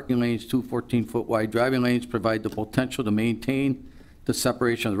wide parking lanes, 2 14-foot wide driving lanes, provide the potential to maintain the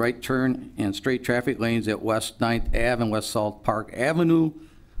separation of the right turn and straight traffic lanes at West 9th Ave and West South Park Avenue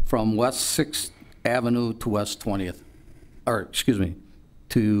from West 6th Avenue to West 20th, or excuse me,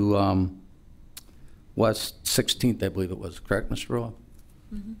 to West 16th, I believe it was, correct, Mr. Rowe?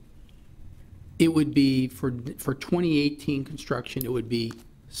 Mm-hmm. It would be, for 2018 construction, it would be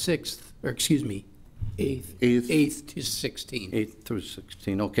 8th to 16th. 8th through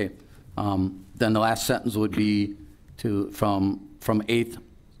 16, okay. Then the last sentence would be from 8th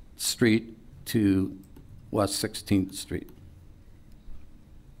Street to West 16th Street.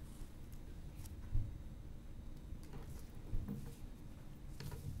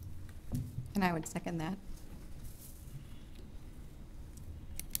 And I would second that.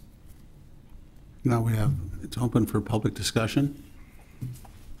 Now it's open for public discussion.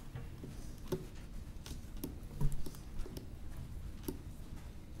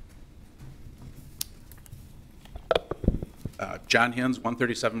 John Hins,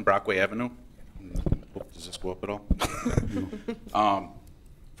 137 Brockway Avenue. Does this go up at all?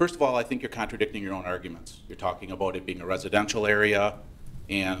 First of all, I think you're contradicting your own arguments. You're talking about it being a residential area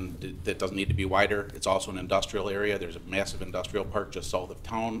and that doesn't need to be wider. It's also an industrial area. There's a massive industrial park just south of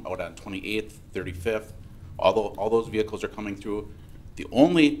town, out on 28th, 35th. All those vehicles are coming through. The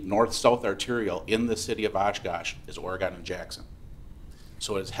only north-south arterial in the city of Oshkosh is Oregon and Jackson.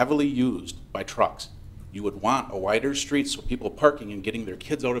 So it is heavily used by trucks. You would want a wider street so people parking and getting their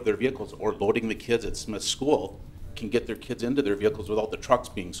kids out of their vehicles or loading the kids at Smith School can get their kids into their vehicles without the trucks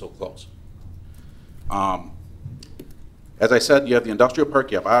being so close. As I said, you have the industrial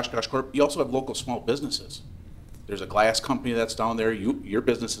park, you have Oshkosh Corp, you also have local small businesses. There's a glass company that's down there. Your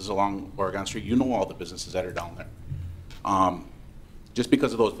business is along Oregon Street. You know all the businesses that are down there. Just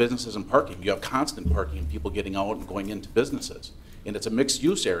because of those businesses and parking, you have constant parking and people getting out and going into businesses. And it's a mixed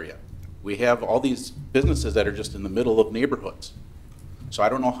use area. We have all these businesses that are just in the middle of neighborhoods. So I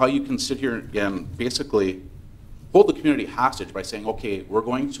don't know how you can sit here and basically hold the community hostage by saying, okay, we're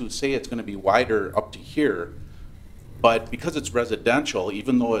going to say it's going to be wider up to here, but because it's residential,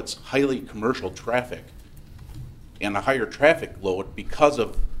 even though it's highly commercial traffic and a higher traffic load because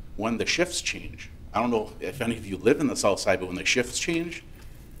of when the shifts change. I don't know if any of you live in the south side, but when the shifts change,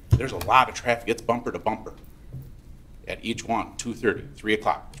 there's a lot of traffic. It's bumper to bumper at each one, 2:30, 3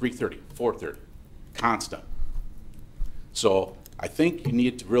 o'clock, 3:30, 4:30, constant. So I think you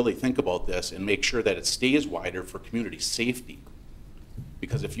need to really think about this and make sure that it stays wider for community safety.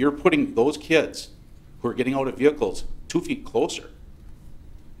 Because if you're putting those kids who are getting out of vehicles 2 feet closer,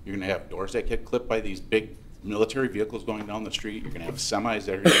 you're gonna have doors that get clipped by these big military vehicles going down the street. You're gonna have semis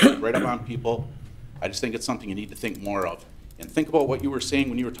that are right up on people. I just think it's something you need to think more of. And think about what you were saying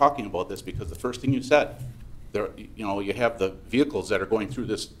when you were talking about this, because the first thing you said, there, you know, you have the vehicles that are going through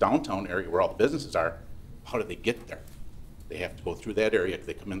this downtown area where all the businesses are. How do they get there? They have to go through that area.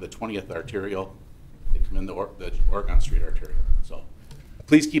 They come in the 20th arterial. They come in the Oregon Street arterial. So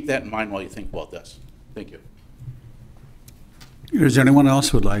please keep that in mind while you think about this. Thank you. Is there anyone else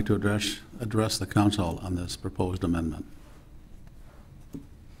who would like to address the council on this proposed amendment?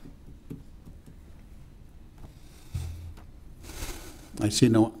 I see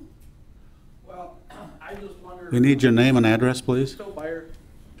no. Well, I just wonder. We need your name and address, please. Still Buyer,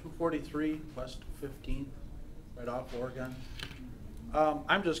 243 West 15th, right off Oregon.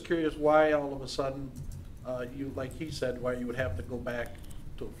 I'm just curious why all of a sudden, you, like he said, why you would have to go back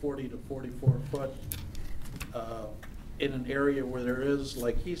to 40 to 44 foot in an area where there is,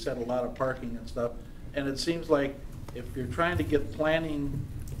 like he said, a lot of parking and stuff. And it seems like if you're trying to get planning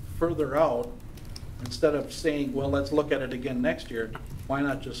further out, instead of saying, well, let's look at it again next year, why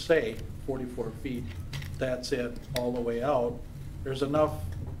not just say 44 feet, that's it, all the way out? There's enough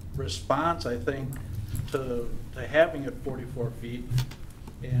response, I think, to having it 44 feet,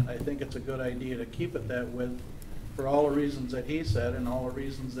 and I think it's a good idea to keep it that width for all the reasons that he said and all the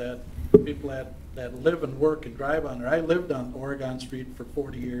reasons that people that live and work and drive on there. I lived on Oregon Street for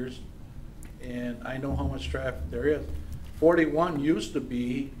 40 years, and I know how much traffic there is. 41 used to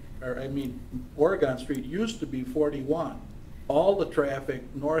be, Oregon Street used to be 41. All the traffic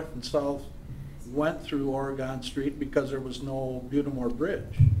north and south went through Oregon Street because there was no Butamore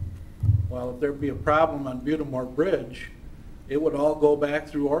Bridge. Well, if there'd be a problem on Butamore Bridge, it would all go back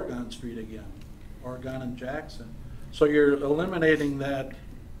through Oregon Street again, Oregon and Jackson. So you're eliminating that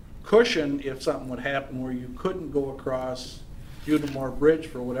cushion if something would happen where you couldn't go across Butamore Bridge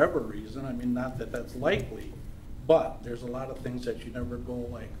for whatever reason. I mean, not that that's likely, but there's a lot of things that you never go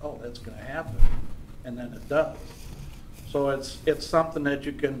like, oh, that's going to happen, and then it does. So it's something that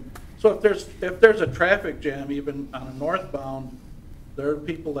you can. So if there's a traffic jam even on a northbound, there are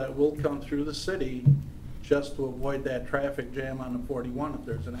people that will come through the city just to avoid that traffic jam on the 41 if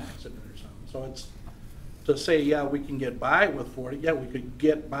there's an accident or something. So it's to say, yeah, we can get by with 40. Yeah, we could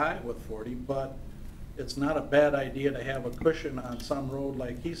get by with 40, but it's not a bad idea to have a cushion on some road,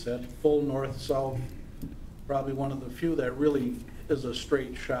 like he said, full north-south, probably one of the few that really is a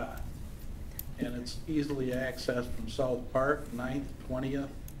straight shot. And it's easily accessed from South Park, 9th, 20th,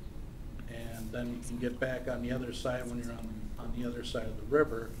 and then you can get back on the other side when you're on the other side of the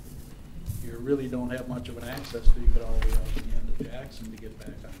river. You really don't have much of an access to. You get all the way out to the end of Jackson to get back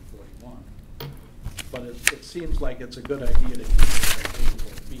on 41. But it seems like it's a good idea to keep it at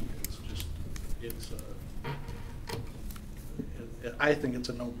 44 feet. It's just, I think it's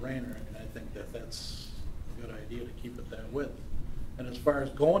a no-brainer. I mean, I think that's a good idea to keep it that width. And as far as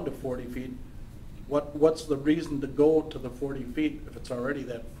going to 40 feet, what's the reason to go to the 40 feet if it's already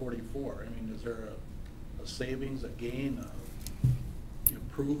that 44? I mean, is there a savings, a gain, a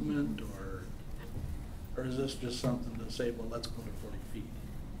improvement, or is this just something to say, well, let's go to 40 feet?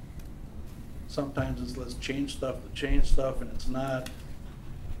 Sometimes it's let's change stuff to change stuff, and it's not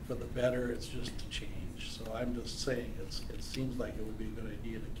for the better, it's just to change. So I'm just saying it seems like it would be a good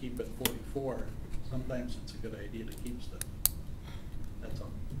idea to keep it 44. Sometimes it's a good idea to keep stuff. That's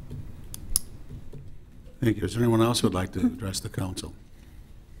all. Thank you. Is there anyone else who would like to address the council?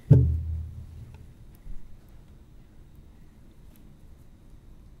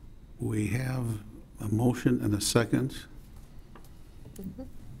 We have a motion and a second.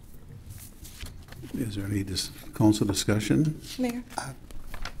 Is there any council discussion? Mayor?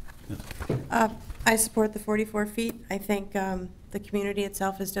 I support the 44 feet. I think the community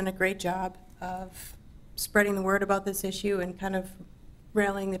itself has done a great job of spreading the word about this issue and kind of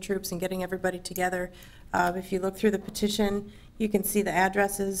rallying the troops and getting everybody together. If you look through the petition, you can see the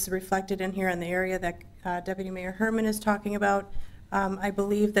addresses reflected in here in the area that Deputy Mayor Herman is talking about. I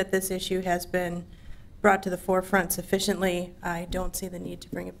believe that this issue has been brought to the forefront sufficiently. I don't see the need to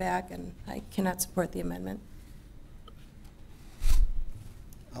bring it back, and I cannot support the amendment.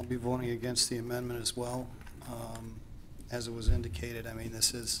 I'll be voting against the amendment as well. As it was indicated, I mean,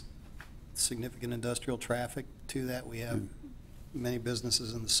 this is significant industrial traffic to that. We have many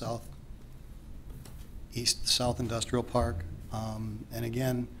businesses in the south industrial park. And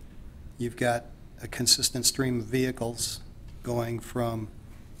again, you've got a consistent stream of vehicles going from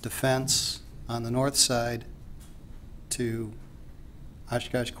Defense on the north side to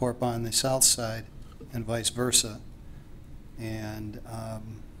Oshkosh Corp on the south side and vice versa. And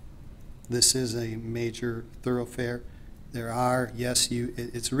this is a major thoroughfare. There are, yes,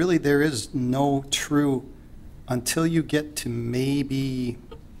 it's really, there is no true, until you get to maybe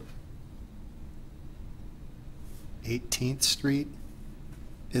 18th Street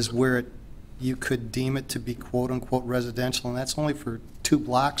is where you could deem it to be quote-unquote residential, and that's only for 2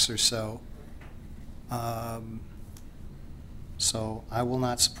 blocks or so. So I will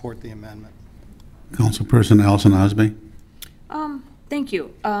not support the amendment. Councilperson Allison Osby. Thank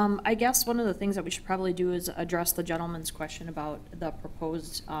you. I guess one of the things that we should probably do is address the gentleman's question about the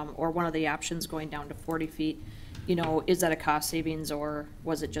proposed, or one of the options going down to 40 feet. You know, is that a cost savings, or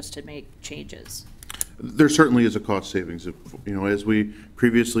was it just to make changes? There certainly is a cost savings. You know, as we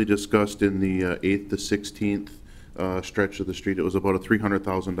previously discussed in the 8th to 16th stretch of the street, it was about a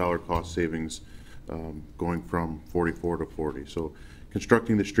 $300,000 cost savings going from 44 to 40. So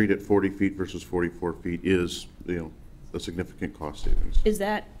constructing the street at 40 feet versus 44 feet is, you know, a significant cost savings. Is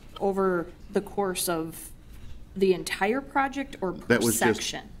that over the course of the entire project or per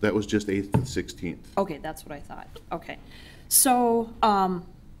section? That was just 8th to 16th. Okay, that's what I thought. Okay. So,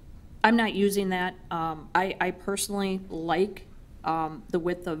 I'm not using that. I personally like the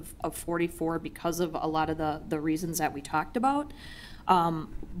width of 44 because of a lot of the reasons that we talked about.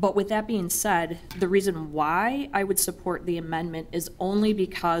 But with that being said, the reason why I would support the amendment is only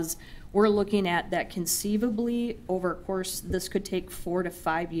because we're looking at that conceivably over a course, this could take 4 to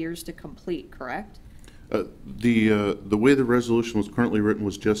 5 years to complete, correct? The way the resolution was currently written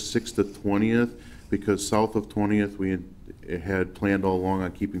was just 6th to 20th, because south of 20th, we had planned all along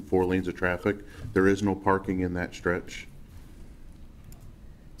on keeping 4 lanes of traffic. There is no parking in that stretch.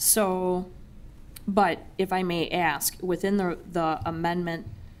 So, but if I may ask, within the amendment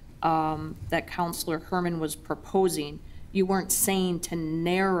that Councilor Herman was proposing, you weren't saying to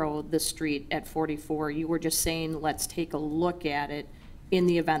narrow the street at 44. You were just saying, let's take a look at it in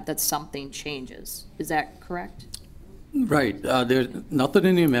the event that something changes. Is that correct? Right. There's nothing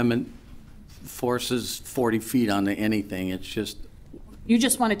in the amendment forces 40 feet onto anything. It's just. You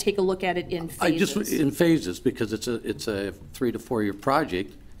just want to take a look at it in phases? In phases, because it's a 3 to 4 year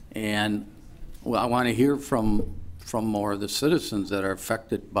project. And well, I want to hear from more of the citizens that are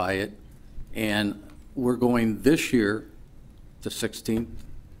affected by it. And we're going this year to 16th,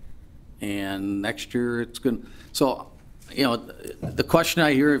 and next year it's going to, so, you know, the question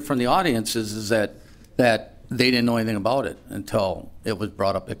I hear from the audience is that they didn't know anything about it until it was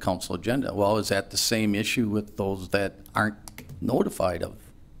brought up at council agenda. Well, is that the same issue with those that aren't notified of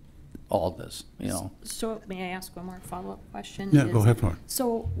all this, you know? So may I ask one more follow-up question? Yeah, go ahead for it.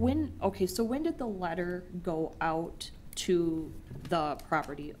 So when did the letter go out to the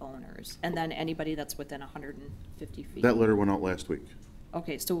property owners and then anybody that's within 150 feet? That letter went out last week.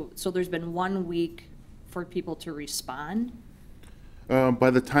 Okay, so there's been 1 week for people to respond?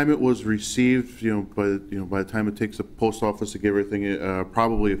 By the time it was received, by the time it takes the post office to get everything,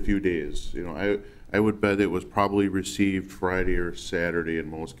 probably a few days. I would bet it was probably received Friday or Saturday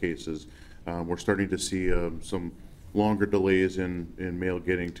in most cases. We're starting to see some longer delays in mail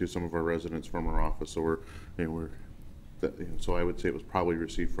getting to some of our residents from our office. So so I would say it was probably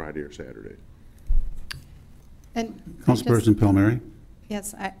received Friday or Saturday. And Councilperson Palmieri.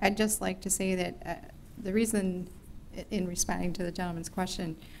 Yes, I'd just like to say that the reason, in responding to the gentleman's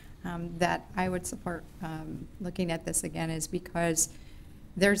question, that I would support looking at this again is because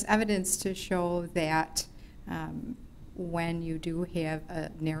there's evidence to show that when you do have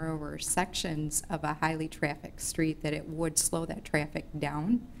narrower sections of a highly trafficked street, that it would slow that traffic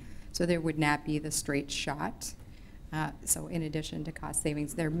down, so there would not be the straight shot. So in addition to cost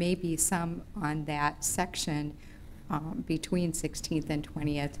savings, there may be some on that section between 16th and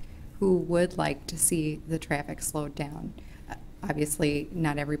 20th who would like to see the traffic slowed down. Obviously,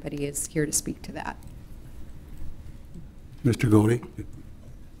 not everybody is here to speak to that. Mr. Godey.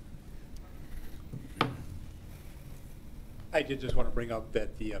 I did just want to bring up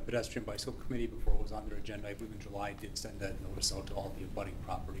that the pedestrian bicycle committee, before it was on their agenda, I believe in July, did send that notice out to all the abutting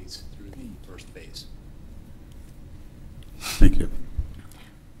properties through the first phase. Thank you.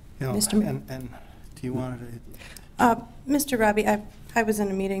 And do you want to? Mr. Robbie, I was in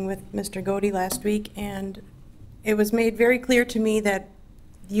a meeting with Mr. Godey last week, and it was made very clear to me that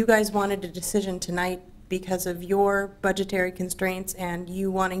you guys wanted a decision tonight because of your budgetary constraints and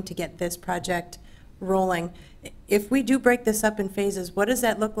you wanting to get this project rolling. If we do break this up in phases, what does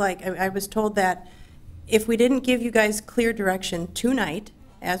that look like? I was told that if we didn't give you guys clear direction tonight,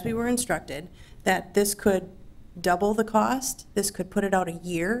 as we were instructed, that this could double the cost, this could put it out a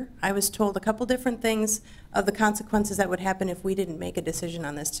year. I was told a couple different things of the consequences that would happen if we didn't make a decision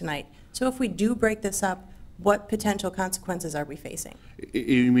on this tonight. So if we do break this up, what potential consequences are we facing?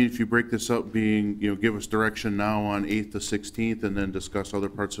 You mean if you break this up being, give us direction now on 8th to 16th and then discuss other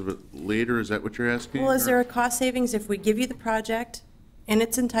parts of it later? Is that what you're asking? Well, is there a cost savings if we give you the project in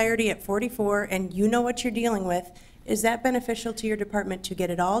its entirety at 44 and you know what you're dealing with, Is that beneficial to your department to get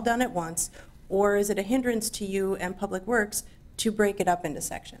it all done at once, or is it a hindrance to you and Public Works to break it up into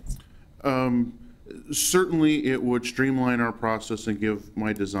sections? Certainly, it would streamline our process and give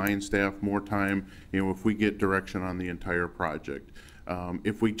my design staff more time, if we get direction on the entire project.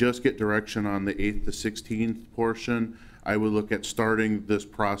 If we just get direction on the 8th to 16th portion, I would look at starting this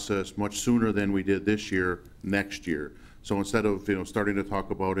process much sooner than we did this year, next year. So instead of, starting to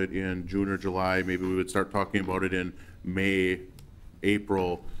talk about it in June or July, maybe we would start talking about it in May,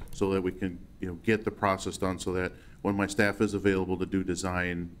 April, so that we can, get the process done so that when my staff is available to do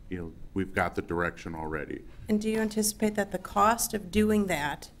design, we've got the direction already. And do you anticipate that the cost of doing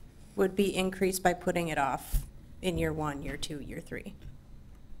that would be increased by putting it off in year 1, year 2, year 3?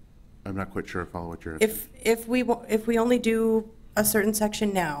 I'm not quite sure I follow what you're If we only do a certain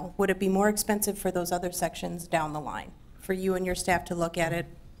section now, would it be more expensive for those other sections down the line, for you and your staff to look at it?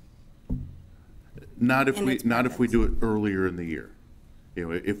 Not if we do it earlier in the year.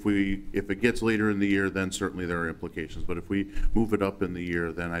 If it gets later in the year, then certainly there are implications. But if we move it up in the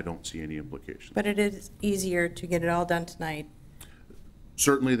year, then I don't see any implications. But it is easier to get it all done tonight.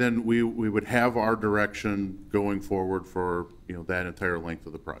 Certainly, then we would have our direction going forward for that entire length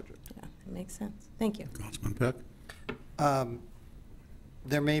of the project. Yeah, that makes sense. Thank you. Councilman Peck?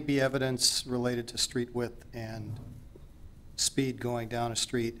 There may be evidence related to street width and speed going down a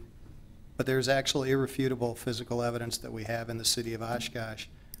street, but there's actually irrefutable physical evidence that we have in the city of Oshkosh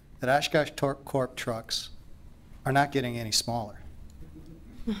that Oshkosh Corp trucks are not getting any smaller.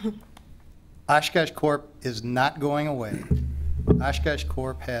 Oshkosh Corp is not going away. Oshkosh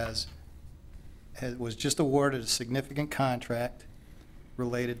Corp was just awarded a significant contract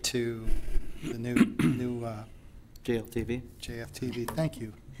related to the new JLTV. JFTV. Thank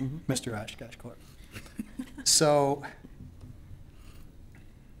you, Mr. Oshkosh Corp. So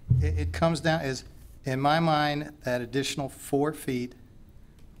it comes down, in my mind, that additional 4 feet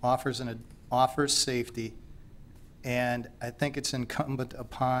offers safety, and I think it's incumbent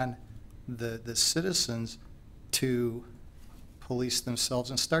upon the citizens to police themselves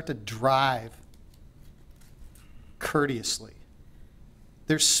and start to drive courteously.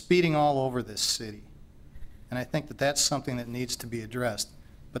 They're speeding all over this city, and I think that that's something that needs to be addressed.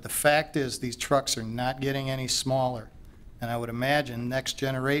 But the fact is, these trucks are not getting any smaller, and I would imagine next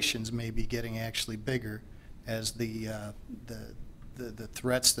generations may be getting actually bigger as the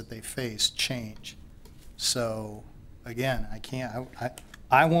threats that they face change. So again,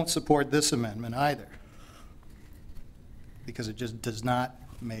 I won't support this amendment either, because it just does not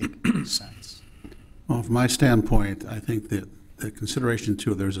make sense. Well, from my standpoint, I think that the consideration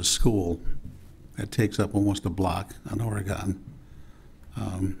too, there's a school that takes up almost a block on Oregon.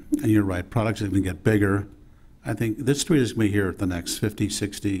 And you're right, products are going to get bigger. I think this street is going to be here the next 50,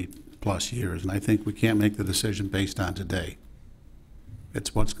 60 plus years, and I think we can't make the decision based on today.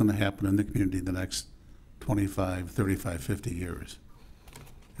 It's what's going to happen in the community the next 25, 35, 50 years.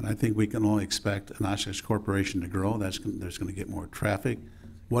 And I think we can only expect an Oshkosh Corporation to grow. There's going to get more traffic.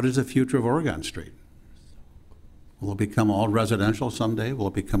 What is the future of Oregon Street? Will it become all residential someday? Will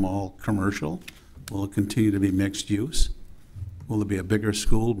it become all commercial? Will it continue to be mixed use? Will there be a bigger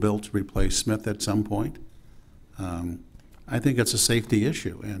school built to replace Smith at some point? I think it's a safety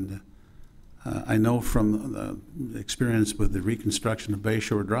issue, and I know from the experience with the reconstruction of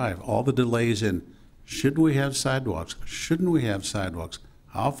Bayshore Drive, all the delays in, should we have sidewalks? Shouldn't we have sidewalks?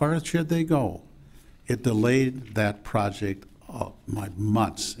 How far should they go? It delayed that project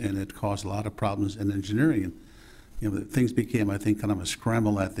months, and it caused a lot of problems in engineering. And, things became, I think, kind of a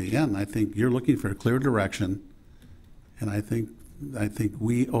scramble at the end. I think you're looking for a clear direction, and I think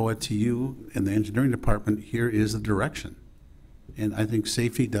we owe it to you in the engineering department. Here is the direction. And I think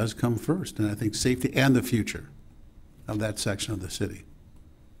safety does come first, and I think safety and the future of that section of the city.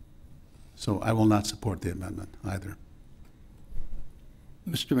 So I will not support the amendment either.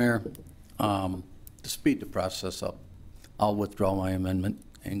 Mr. Mayor, to speed the process up, I'll withdraw my amendment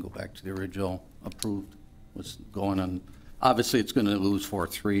and go back to the original approved. Was going on. Obviously, it's going to lose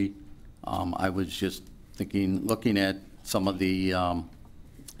 4-3. I was just thinking, looking at some of the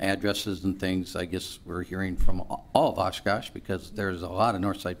addresses and things, I guess we're hearing from all of Oshkosh, because there's a lot of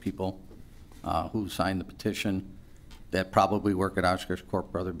Northside people who signed the petition that probably work at Oshkosh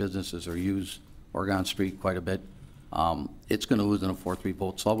Corp or other businesses or use Oregon Street quite a bit. It's going to lose in a 4-3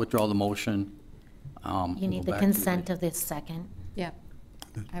 vote, so I'll withdraw the motion. You need the consent of this second. Yeah,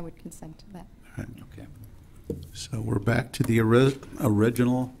 I would consent to that. All right. Okay. So we're back to the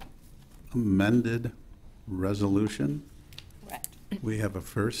original amended resolution. Correct. We have a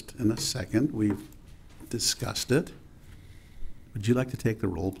first and a second. We've discussed it. Would you like to take the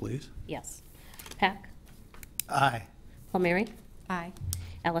roll, please? Yes. Peck, Aye. Palmieri, Aye.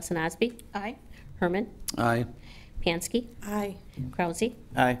 Allison Osby, Aye. Herman, Aye. Pansky, Aye. Krause,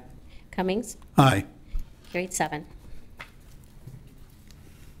 Aye. Cummings, Aye. carried 7.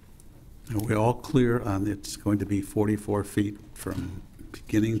 Are we all clear on it's going to be 44 feet from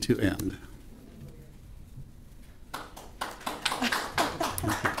beginning to end?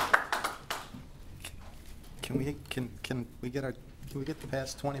 Can we get the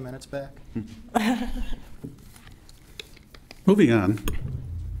past 20 minutes back? Moving on.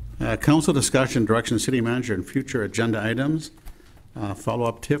 Council discussion, direction city manager, and future agenda items.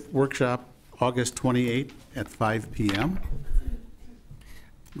 Follow-up TIF workshop, August 28th at 5 p.m.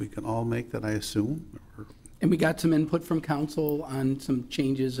 We can all make that, I assume. And we got some input from council on some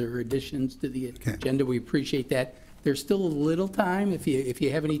changes or additions to the agenda. We appreciate that. There's still a little time. If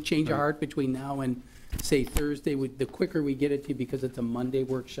you have any change of heart between now and, say, Thursday, the quicker we get it to you, because it's a Monday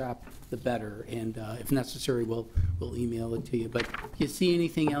workshop, the better. And if necessary, we'll email it to you. But if you see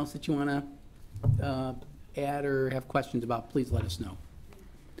anything else that you want to add or have questions about, please let us know.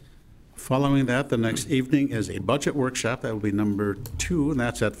 Following that, the next evening is a budget workshop. That will be number 2, and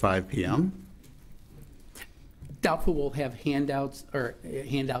that's at 5 p.m. Doubtful we'll have handouts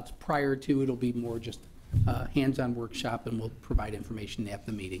prior to. It'll be more just hands-on workshop, and we'll provide information at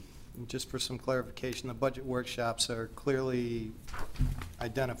the meeting. Just for some clarification, the budget workshops are clearly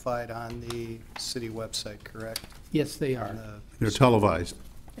identified on the city website, correct? Yes, they are. They're televised.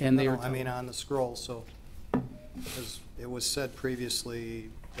 And they No, are. I mean, on the scroll, so, as it was said previously,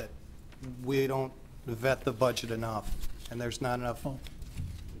 that we don't vet the budget enough, and there's not enough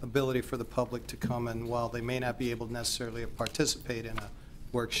ability for the public to come, and while they may not be able to necessarily participate in a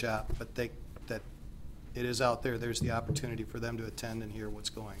workshop, but that it is out there, there's the opportunity for them to attend and hear what's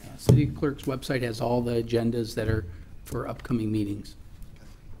going on. City clerk's website has all the agendas that are for upcoming meetings.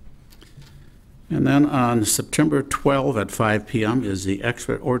 And then on September 12 at 5 p.m. is the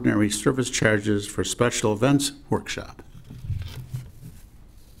extraordinary service charges for special events workshop.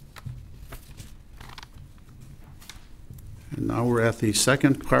 And now we're at the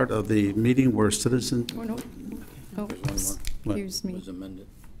second part of the meeting where citizens. Oh, no. Oh, excuse me. Was amended.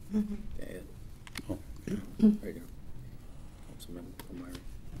 Mm-hmm. Oh, Right here. Councilmember Palmieri.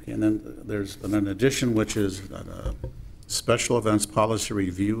 okay, and then there's an addition, which is special events policy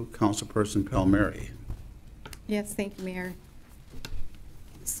review, Councilperson Palmieri. Yes, thank you, Mayor.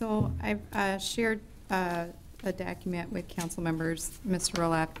 So I've shared a document with council members, Mr.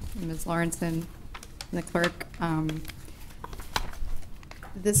 Roloff and Ms. Lawrenson, and the clerk.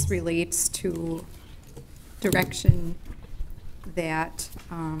 This relates to direction that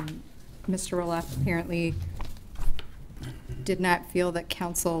Mr. Roloff apparently did not feel that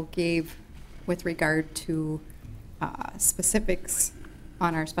council gave with regard to specifics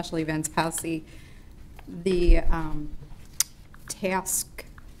on our special events policy. The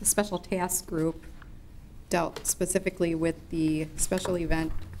special task group dealt specifically with the special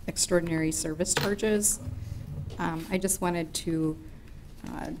event extraordinary service charges. I just wanted to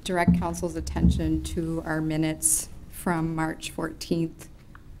direct council's attention to our minutes from March 14th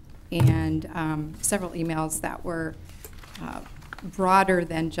and several emails that were broader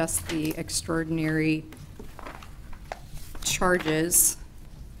than just the extraordinary charges.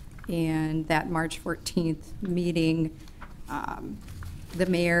 And that March 14th meeting, the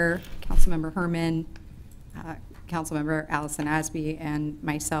mayor, Councilmember Herman, Councilmember Allison Osby, and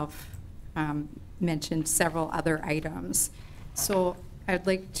myself mentioned several other items. So I'd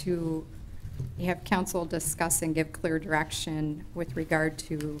like to have council discuss and give clear direction with regard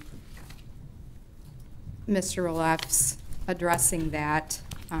to Mr. Roloff's addressing that.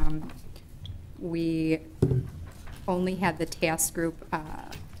 We only had the task group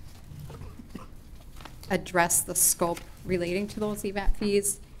address the scope relating to those event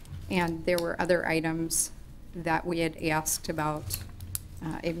fees, and there were other items that we had asked about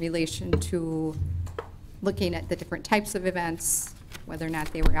in relation to looking at the different types of events, whether or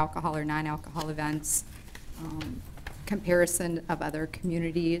not they were alcohol or non-alcohol events, comparison of other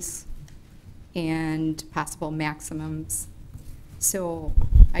communities, and possible maximums. So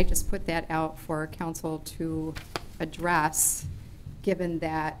I just put that out for council to address, given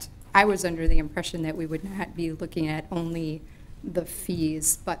that I was under the impression that we would not be looking at only the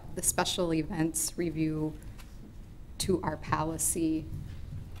fees, but the special events review to our policy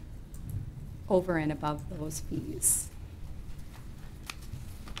over and above those fees.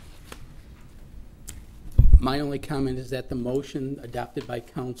 My only comment is that the motion adopted by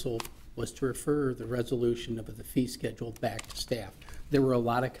council was to refer the resolution of the fee schedule back to staff. There were a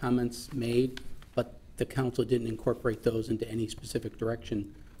lot of comments made, but the council didn't incorporate those into any specific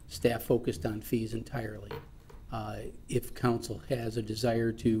direction. Staff focused on fees entirely. if council has a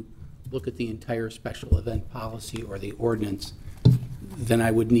desire to look at the entire special event policy or the ordinance, then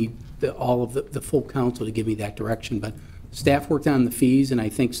I would need all of the full council to give me that direction. But staff worked on the fees, and I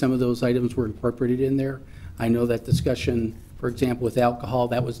think some of those items were incorporated in there. I know that discussion, for example, with alcohol,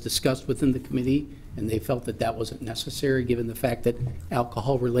 that was discussed within the committee, and they felt that that wasn't necessary, given the fact that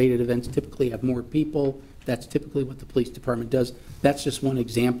alcohol-related events typically have more people. That's typically what the police department does. That's just one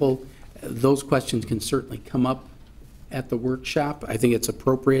example. Those questions can certainly come up at the workshop. I think it's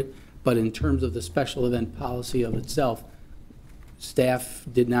appropriate, but in terms of the special event policy of itself, staff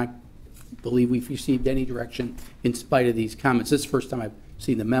did not believe we've received any direction in spite of these comments. This is the first time I've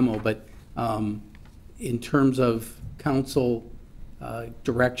seen the memo, but in terms of council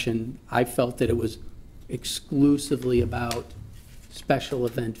direction, I felt that it was exclusively about special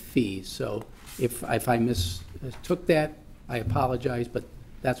event fees. So if I mistook that, I apologize, but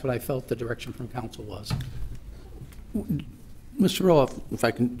that's what I felt the direction from council was. Mr. Roloff, if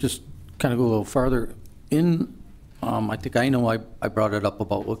I can just kind of go a little farther, I think I know I brought it up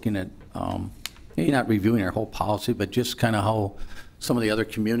about looking at, maybe not reviewing our whole policy, but just kind of how some of the other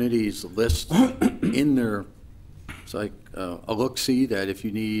communities list in their, it's like a look-see that if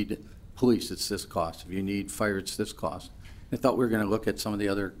you need police, it's this cost. If you need fire, it's this cost. I thought we were going to look at some of the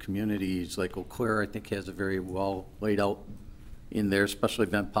other communities, like Eau Claire, I think has a very well laid out in their special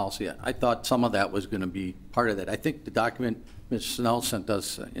event policy. I thought some of that was going to be part of that. I think the document Ms. Snell sent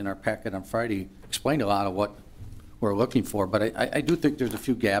us in our packet on Friday explained a lot of what we're looking for, but I do think there's a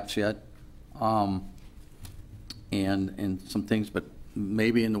few gaps yet, and some things, but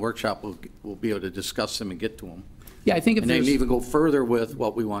maybe in the workshop we'll be able to discuss them and get to them. Yeah, I think if and then even go further with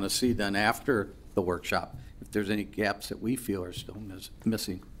what we want to see then after the workshop, if there's any gaps that we feel are still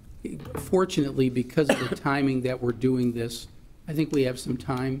missing. Fortunately, because of the timing that we're doing this, I think we have some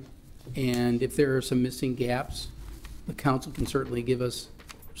time, and if there are some missing gaps, the council can certainly give us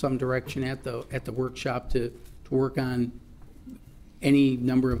some direction at the workshop to work on any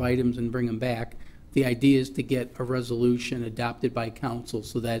number of items and bring them back. The idea is to get a resolution adopted by council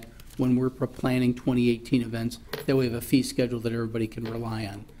so that when we're planning 2018 events, that we have a fee schedule that everybody can rely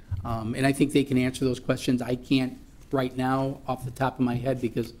on. And I think they can answer those questions. I can't right now off the top of my head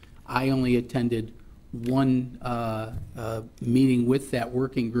because I only attended one meeting with that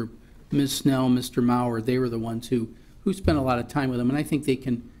working group. Ms. Snell, Mr. Maurer, they were the ones who spent a lot of time with them, and I think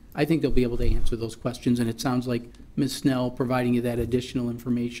they'll be able to answer those questions. And it sounds like Ms. Snell providing you that additional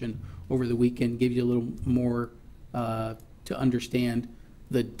information over the weekend gave you a little more to understand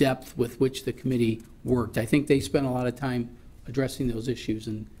the depth with which the committee worked. I think they spent a lot of time addressing those issues,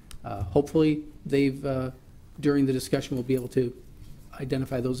 and hopefully they've, during the discussion, we'll be able to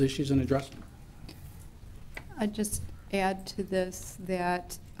identify those issues and address them. I'd just add to this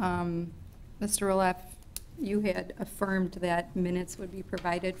that, Mr. Roloff, you had affirmed that minutes would be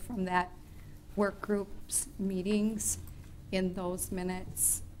provided from that work group's meetings in those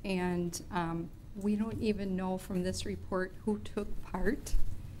minutes, and we don't even know from this report who took part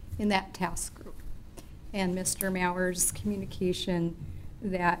in that task group. And Mr. Maurer's communication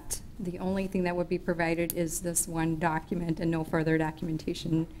that the only thing that would be provided is this one document and no further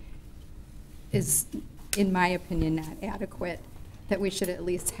documentation is, in my opinion, not adequate, that we should at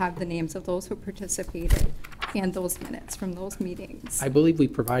least have the names of those who participated and those minutes from those meetings. I believe we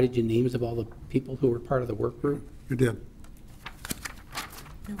provided you names of all the people who were part of the work group. You did.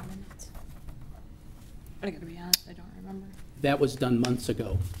 No minutes. I gotta be honest, I don't remember. That was done months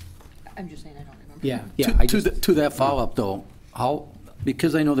ago. I'm just saying I don't remember. Yeah. To that follow-up, though,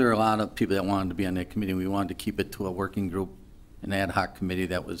 because I know there are a lot of people that wanted to be on that committee, we wanted to keep it to a working group, an ad hoc committee.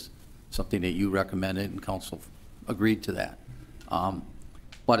 That was something that you recommended, and council agreed to that.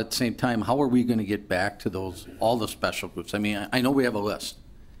 But at the same time, how are we going to get back to all the special groups? I mean, I know we have a list,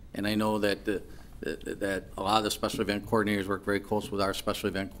 and I know that that a lot of the special event coordinators work very close with our special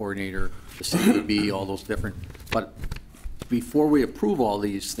event coordinator, the CUB, all those different. But before we approve all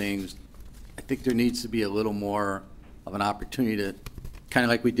these things, I think there needs to be a little more of an opportunity to, kind of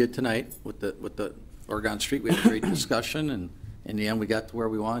like we did tonight with the Oregon Street. We had a great discussion, and in the end, we got to where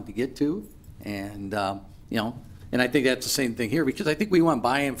we wanted to get to, and and I think that's the same thing here, because I think we want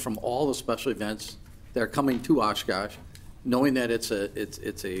buy-in from all the special events that are coming to Oshkosh, knowing that it's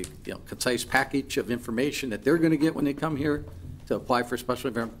a concise package of information that they're going to get when they come here to apply for a special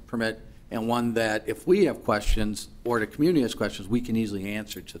event permit, and one that if we have questions or the community has questions, we can easily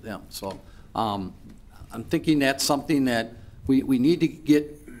answer to them. So I'm thinking that's something that we need to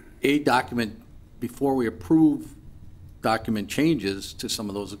get a document before we approve document changes to some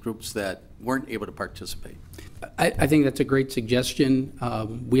of those groups that weren't able to participate. I think that's a great suggestion.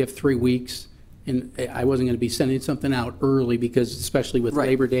 We have 3 weeks and I wasn't going to be sending something out early because, especially with Right.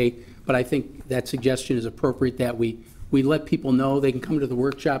 Labor Day, but I think that suggestion is appropriate, that we let people know they can come to the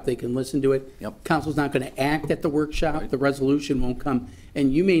workshop, they can listen to it. Yep. Council's not going to act at the workshop, the resolution won't come,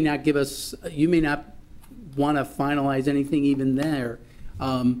 and you may not want to finalize anything even there.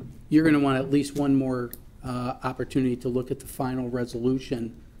 You're going to want at least one more opportunity to look at the final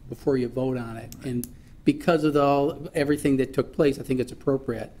resolution before you vote on it. And because of everything that took place, I think it's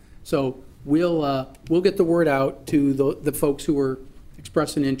appropriate. So we'll get the word out to the folks who are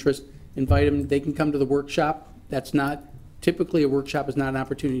expressing interest, invite them, they can come to the workshop. That's not, typically a workshop is not an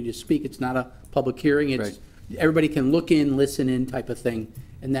opportunity to speak, it's not a public hearing, it's, everybody can look in, listen in type of thing,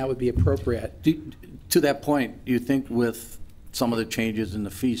 and that would be appropriate. To that point, do you think with some of the changes in the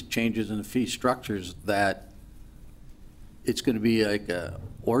fee structures, that it's going to be like a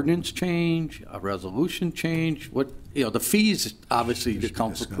ordinance change, a resolution change? What, the fees, obviously, the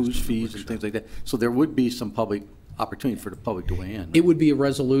council approves fees and things like that, so there would be some public opportunity for the public to weigh in. It would be a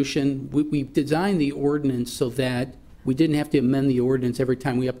resolution. We designed the ordinance so that we didn't have to amend the ordinance every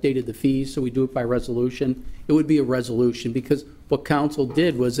time we updated the fees, so we do it by resolution. It would be a resolution, because what council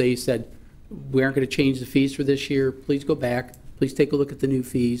did was they said, we aren't going to change the fees for this year. Please go back. Please take a look at the new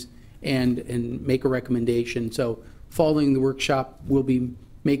fees and make a recommendation. So following the workshop, we'll be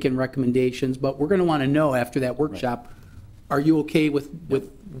making recommendations, but we're going to want to know after that workshop, are you okay with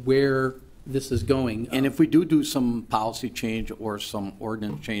where this is going? And if we do some policy change or some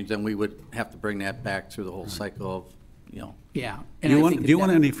ordinance change, then we would have to bring that back through the whole cycle of, Yeah. Do you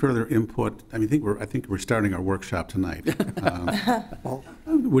want any further input? I think we're starting our workshop tonight.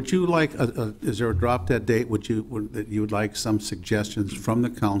 Would you like, is there a drop dead date? That you would like some suggestions from the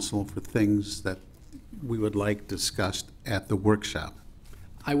council for things that we would like discussed at the workshop?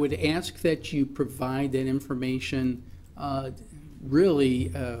 I would ask that you provide that information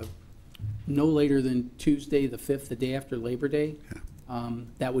really no later than Tuesday the 5th, the day after Labor Day.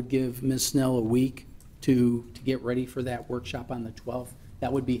 That would give Ms. Snell a week to get ready for that workshop on the 12th.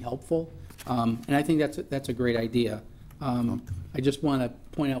 That would be helpful. And I think that's a great idea. I just want to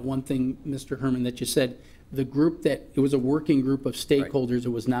point out one thing, Mr. Herman, that you said. The group it was a working group of stakeholders. It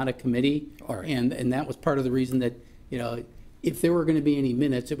was not a committee. And that was part of the reason that, if there were going to be any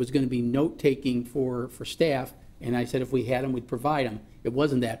minutes, it was going to be note-taking for staff. And I said if we had them, we'd provide them. It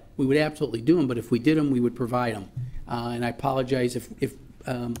wasn't that. We would absolutely do them, but if we did them, we would provide them. And I apologize if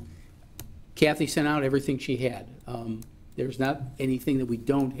Kathy sent out everything she had. There's not anything that we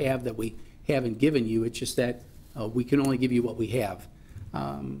don't have that we haven't given you. It's just that we can only give you what we have.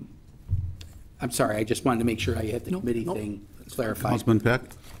 I'm sorry, I just wanted to make sure I had the committee thing clarified. Councilman Peck?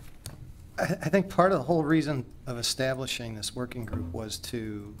 I think part of the whole reason of establishing this working group was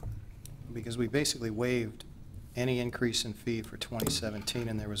because we basically waived any increase in fee for 2017,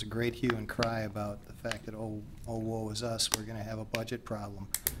 and there was a great hue and cry about the fact that, oh woe is us, we're going to have a budget problem.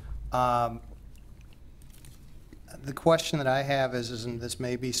 The question that I have is, and this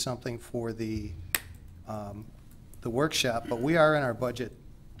may be something for the workshop, but we are in our budget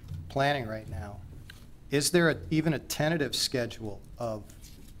planning right now. Is there even a tentative schedule of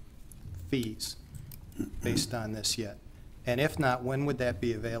fees based on this yet? And if not, when would that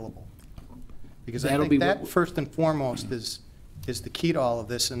be available? Because I think that first and foremost is the key to all of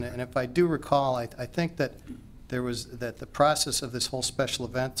this. And if I do recall, I think that the process of this whole special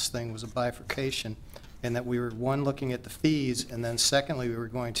events thing was a bifurcation, and that we were, one, looking at the fees, and then secondly, we were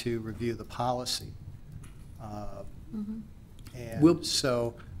going to review the policy. And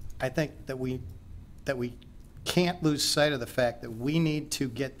so I think that we can't lose sight of the fact that we need to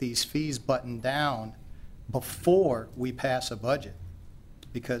get these fees buttoned down before we pass a budget,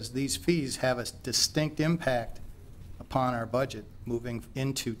 because these fees have a distinct impact upon our budget moving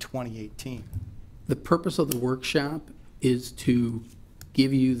into 2018. The purpose of the workshop is to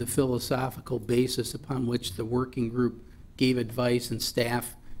give you the philosophical basis upon which the working group gave advice and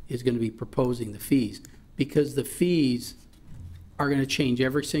staff is going to be proposing the fees, because the fees are going to change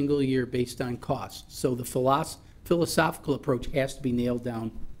every single year based on cost. So the philosophical approach has to be nailed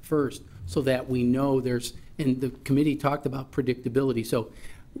down first so that we know and the committee talked about predictability. So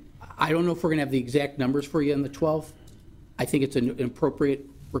I don't know if we're going to have the exact numbers for you on the 12th. I think it's an appropriate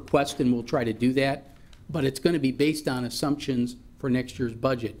request, and we'll try to do that. But it's going to be based on assumptions for next year's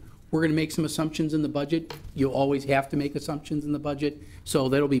budget. We're going to make some assumptions in the budget. You'll always have to make assumptions in the budget. So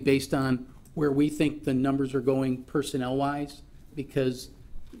that'll be based on where we think the numbers are going personnel-wise, because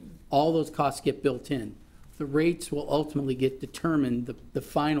all those costs get built in. The rates will ultimately get determined. The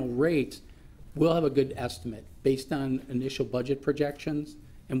final rates, we'll have a good estimate based on initial budget projections,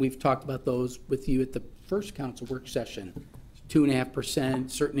 and we've talked about those with you at the first council work session 2.5%,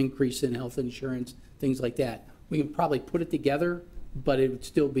 certain increase in health insurance, things like that. We can probably put it together, but it would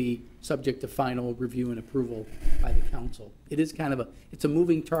still be subject to final review and approval by the council. It is kind of it's a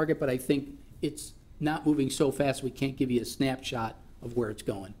moving target, but I think it's not moving so fast we can't give you a snapshot of where it's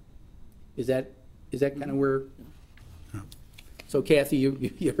going. Is that kind of where? So Kathy,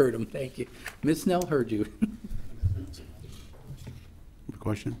 you heard him, thank you. Ms. Snell heard you.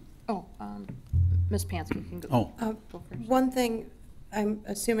 Question? Oh, Ms. Pansky can go. Oh. Go first. One thing, I'm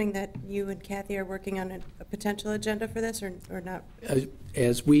assuming that you and Kathy are working on a potential agenda for this, or not?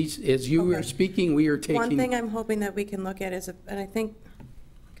 As you were speaking, we are taking. One thing I'm hoping that we can look at is, and I think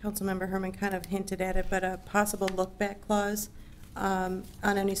Councilmember Herman kind of hinted at it, but a possible look-back clause on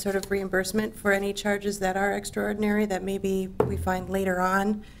any sort of reimbursement for any charges that are extraordinary that maybe we find later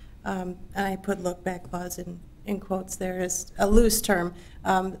on. And I put look-back clause in quotes there as a loose term,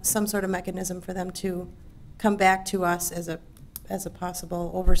 some sort of mechanism for them to come back to us as a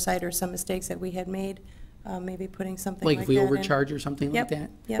possible oversight or some mistakes that we had made, maybe putting something like that if we in. overcharge or something like that?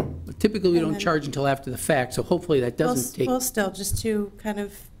 Yep. But typically, we And don't then- charge until after the fact, so hopefully that doesn't take. Well, still, just to kind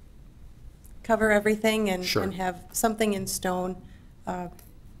of cover everything and Sure. and have something in stone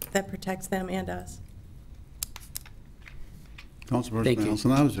that protects them and us. Councilperson Thank you.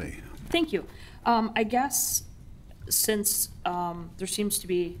 Nelson Ozzie. Thank you. I guess since there seems to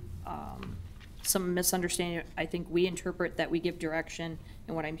be some misunderstanding, I think we interpret that we give direction,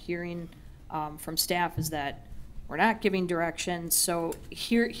 and what I'm hearing from staff is that we're not giving direction. So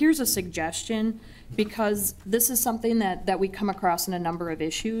here's a suggestion, because this is something that we come across in a number of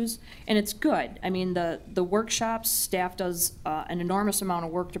issues, and it's good. I mean, the workshops, staff does an enormous amount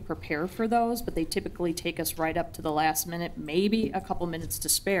of work to prepare for those, but they typically take us right up to the last minute, maybe a couple minutes to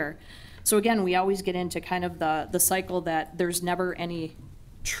spare. So again, we always get into kind of the cycle that there's never any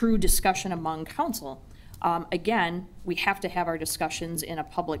true discussion among council. Again, we have to have our discussions in a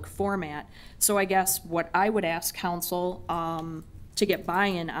public format. So I guess what I would ask council to get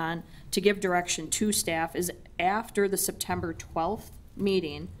buy-in on, to give direction to staff, is after the September 12th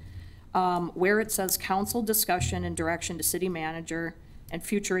meeting, where it says council discussion and direction to city manager and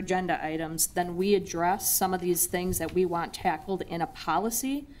future agenda items, then we address some of these things that we want tackled in a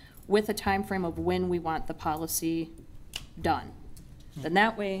policy with a time frame of when we want the policy done. Then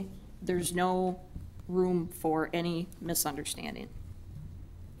that way, there's no room for any misunderstanding.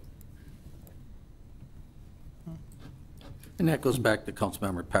 And that goes back to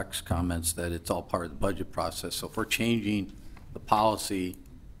Councilmember Peck's comments that it's all part of the budget process. So if we're changing the policy,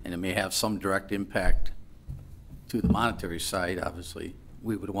 and it may have some direct impact to the monetary side, obviously,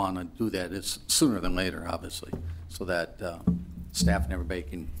 we would want to do that sooner than later, obviously, so that staff and everybody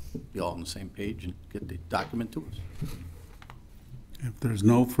can be all on the same page and get the document to us. If there's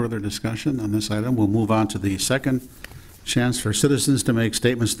no further discussion on this item, we'll move on to the second chance for citizens to make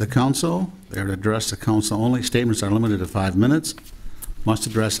statements to the council. They are to address the council only. Statements are limited to 5 minutes. Must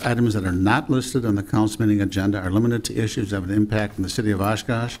address items that are not listed on the council meeting agenda, are limited to issues that have an impact on the city of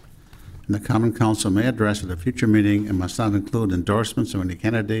Oshkosh, and the common council may address at a future meeting, and must not include endorsements of any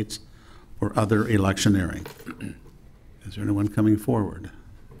candidates or other electioneering. Is there anyone coming forward?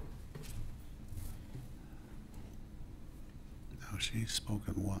 No, she's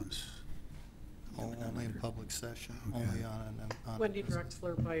spoken once. Only in public session, Okay. only on. Wendy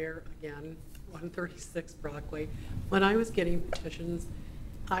Drexler Bayer, again, 136 Broadway. When I was getting petitions,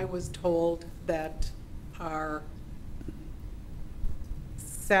 I was told that our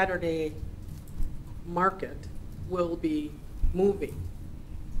Saturday market will be moving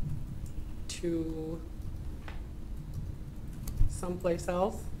to someplace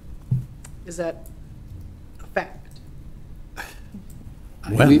else. Is that a fact?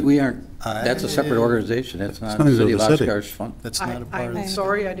 We aren't, that's a separate organization, that's not nothing to do City of with the city. Oshkosh fund. That's not a part of I'm the.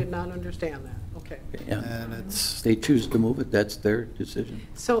 sorry, I did not understand that. Okay. Yeah. And it's, If they choose to move it, that's their decision.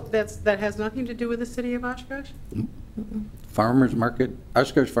 So that has nothing to do with the city of Oshkosh? Farmers Market,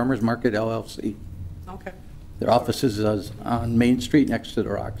 Oshkosh Farmers Market LLC. Okay. Their office is on Main Street next to the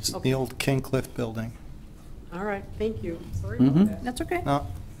Rocks. the old King Cliff building. All right, thank you. Sorry Mhm. about that. That's okay. No,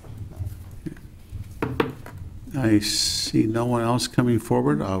 I see no one else coming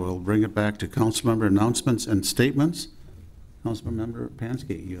forward. I will bring it back to council member announcements and statements. Councilmember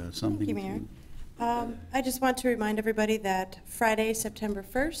Pansky, you have something? Thank you, Mayor. I just want to remind everybody that Friday, September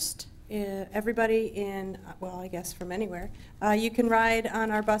 1st, everybody in, well, I guess from anywhere, you can ride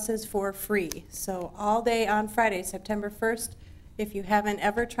on our buses for free. So all day on Friday, September 1st, if you haven't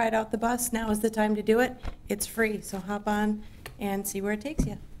ever tried out the bus, now is the time to do it. It's free, so hop on and see where it takes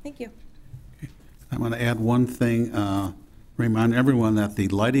you. Thank you. I'm going to add one thing Remind everyone that the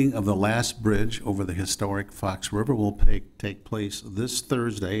lighting of the last bridge over the historic Fox River will take place this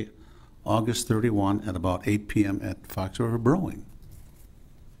Thursday, August 31, at about 8 p.m. at Fox River Brewing.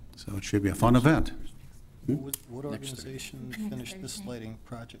 So it should be a fun event. What organization finished this lighting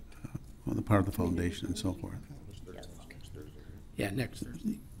project? On the part of the foundation and so forth. Yeah, next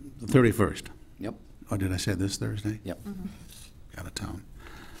Thursday. The 31st. Yep. Oh, did I say this Thursday? Yep. Out of town.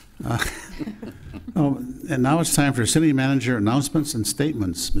 And now it's time for city manager announcements and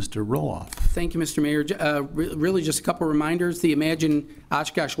statements. Mr. Roloff. Thank you, Mr. Mayor. Really just a couple reminders. The Imagine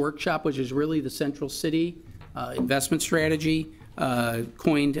Oshkosh Workshop, which is really the Central City investment strategy,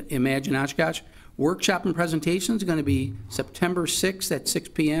 coined Imagine Oshkosh. Workshop and presentation is going to be September 6th at 6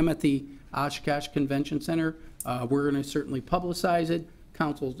 p.m. at the Oshkosh Convention Center. We're going to certainly publicize it.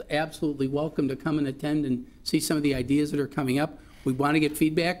 Council's absolutely welcome to come and attend and see some of the ideas that are coming up. We want to get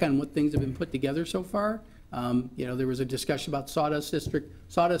feedback on what things have been put together so far. You know, there was a discussion about Sawdust District.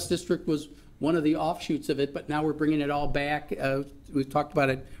 Sawdust District was one of the offshoots of it, but now we're bringing it all back. We've talked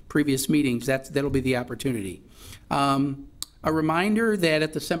about it previous meetings. That'll be the opportunity. A reminder that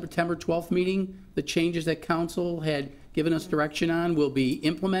at the September 12th meeting, the changes that council had given us direction on will be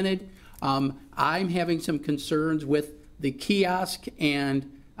implemented. I'm having some concerns with the kiosk,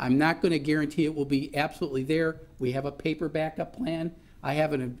 and I'm not going to guarantee it will be absolutely there. We have a paper backup plan. I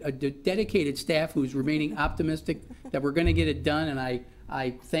have a dedicated staff who's remaining optimistic that we're going to get it done, and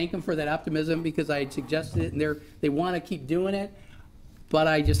I thank them for that optimism because I had suggested it, and they want to keep doing it. But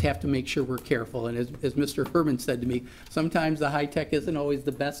I just have to make sure we're careful. And as Mr. Herman said to me, sometimes the high tech isn't always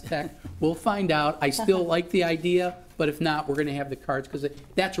the best tech. We'll find out. I still like the idea, but if not, we're going to have the cards, because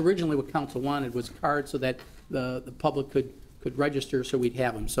that's originally what council wanted, was cards so that the public could register, so we'd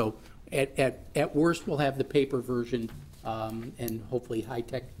have them. So at worst, we'll have the paper version, and hopefully high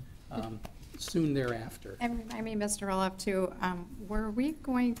tech soon thereafter. And remind me, Mr. Roloff, too, were we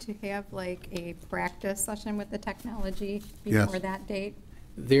going to have like a practice session with the technology before that date?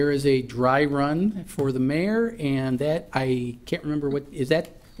 There is a dry run for the mayor, and that, I can't remember what, is that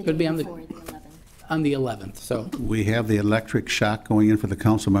going to be on the 11th? On the 11th, so. We have the electric shock going in for the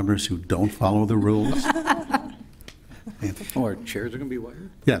council members who don't follow the rules. Or chairs are going to be wired?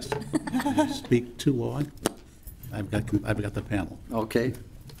 Yes. Speak too loud. I've got the panel. Okay.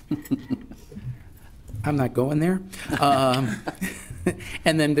 I'm not going there.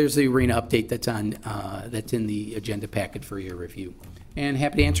 And then there's the arena update that's on, that's in the agenda packet for your review. And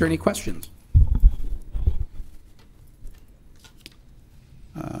happy to answer any questions.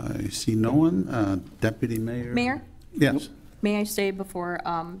 I see no one. Deputy Mayor? Mayor? Yes. May I say before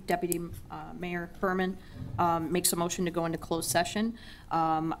Deputy Mayor Herman makes a motion to go into closed session,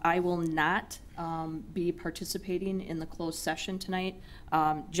 I will not be participating in the closed session tonight,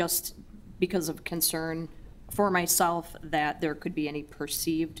 just because of concern for myself that there could be any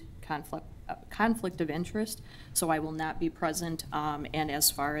perceived conflict of interest. So I will not be present, and as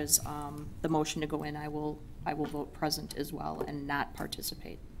far as the motion to go in, I will vote present as well and not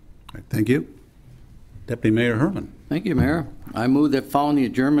participate. All right, thank you. Deputy Mayor Herman. Thank you, Mayor. I move that following the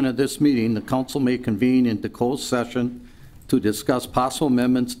adjournment of this meeting, the council may convene into closed session to discuss possible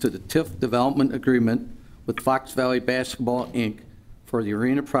amendments to the TIF development agreement with Fox Valley Basketball, Inc. for the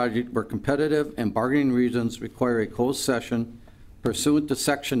arena project where competitive and bargaining reasons require a closed session pursuant to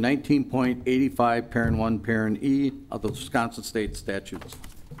Section 19.85, Parent 1, Parent E of the Wisconsin State Statutes.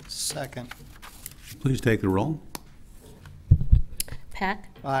 Second. Please take the roll.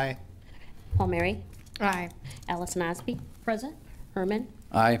 Pack, Aye. Palmieri, Aye. Allison Osby, Present? Herman,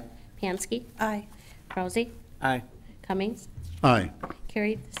 Aye. Pansky, Aye. Krause, Aye. Cummings, Aye.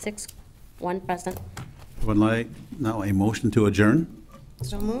 carried 6-1 present. Would like now a motion to adjourn.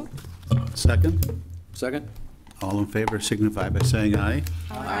 So moved? Second. Second? All in favor signify by saying aye.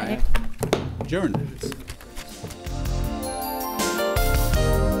 Aye. Adjourned.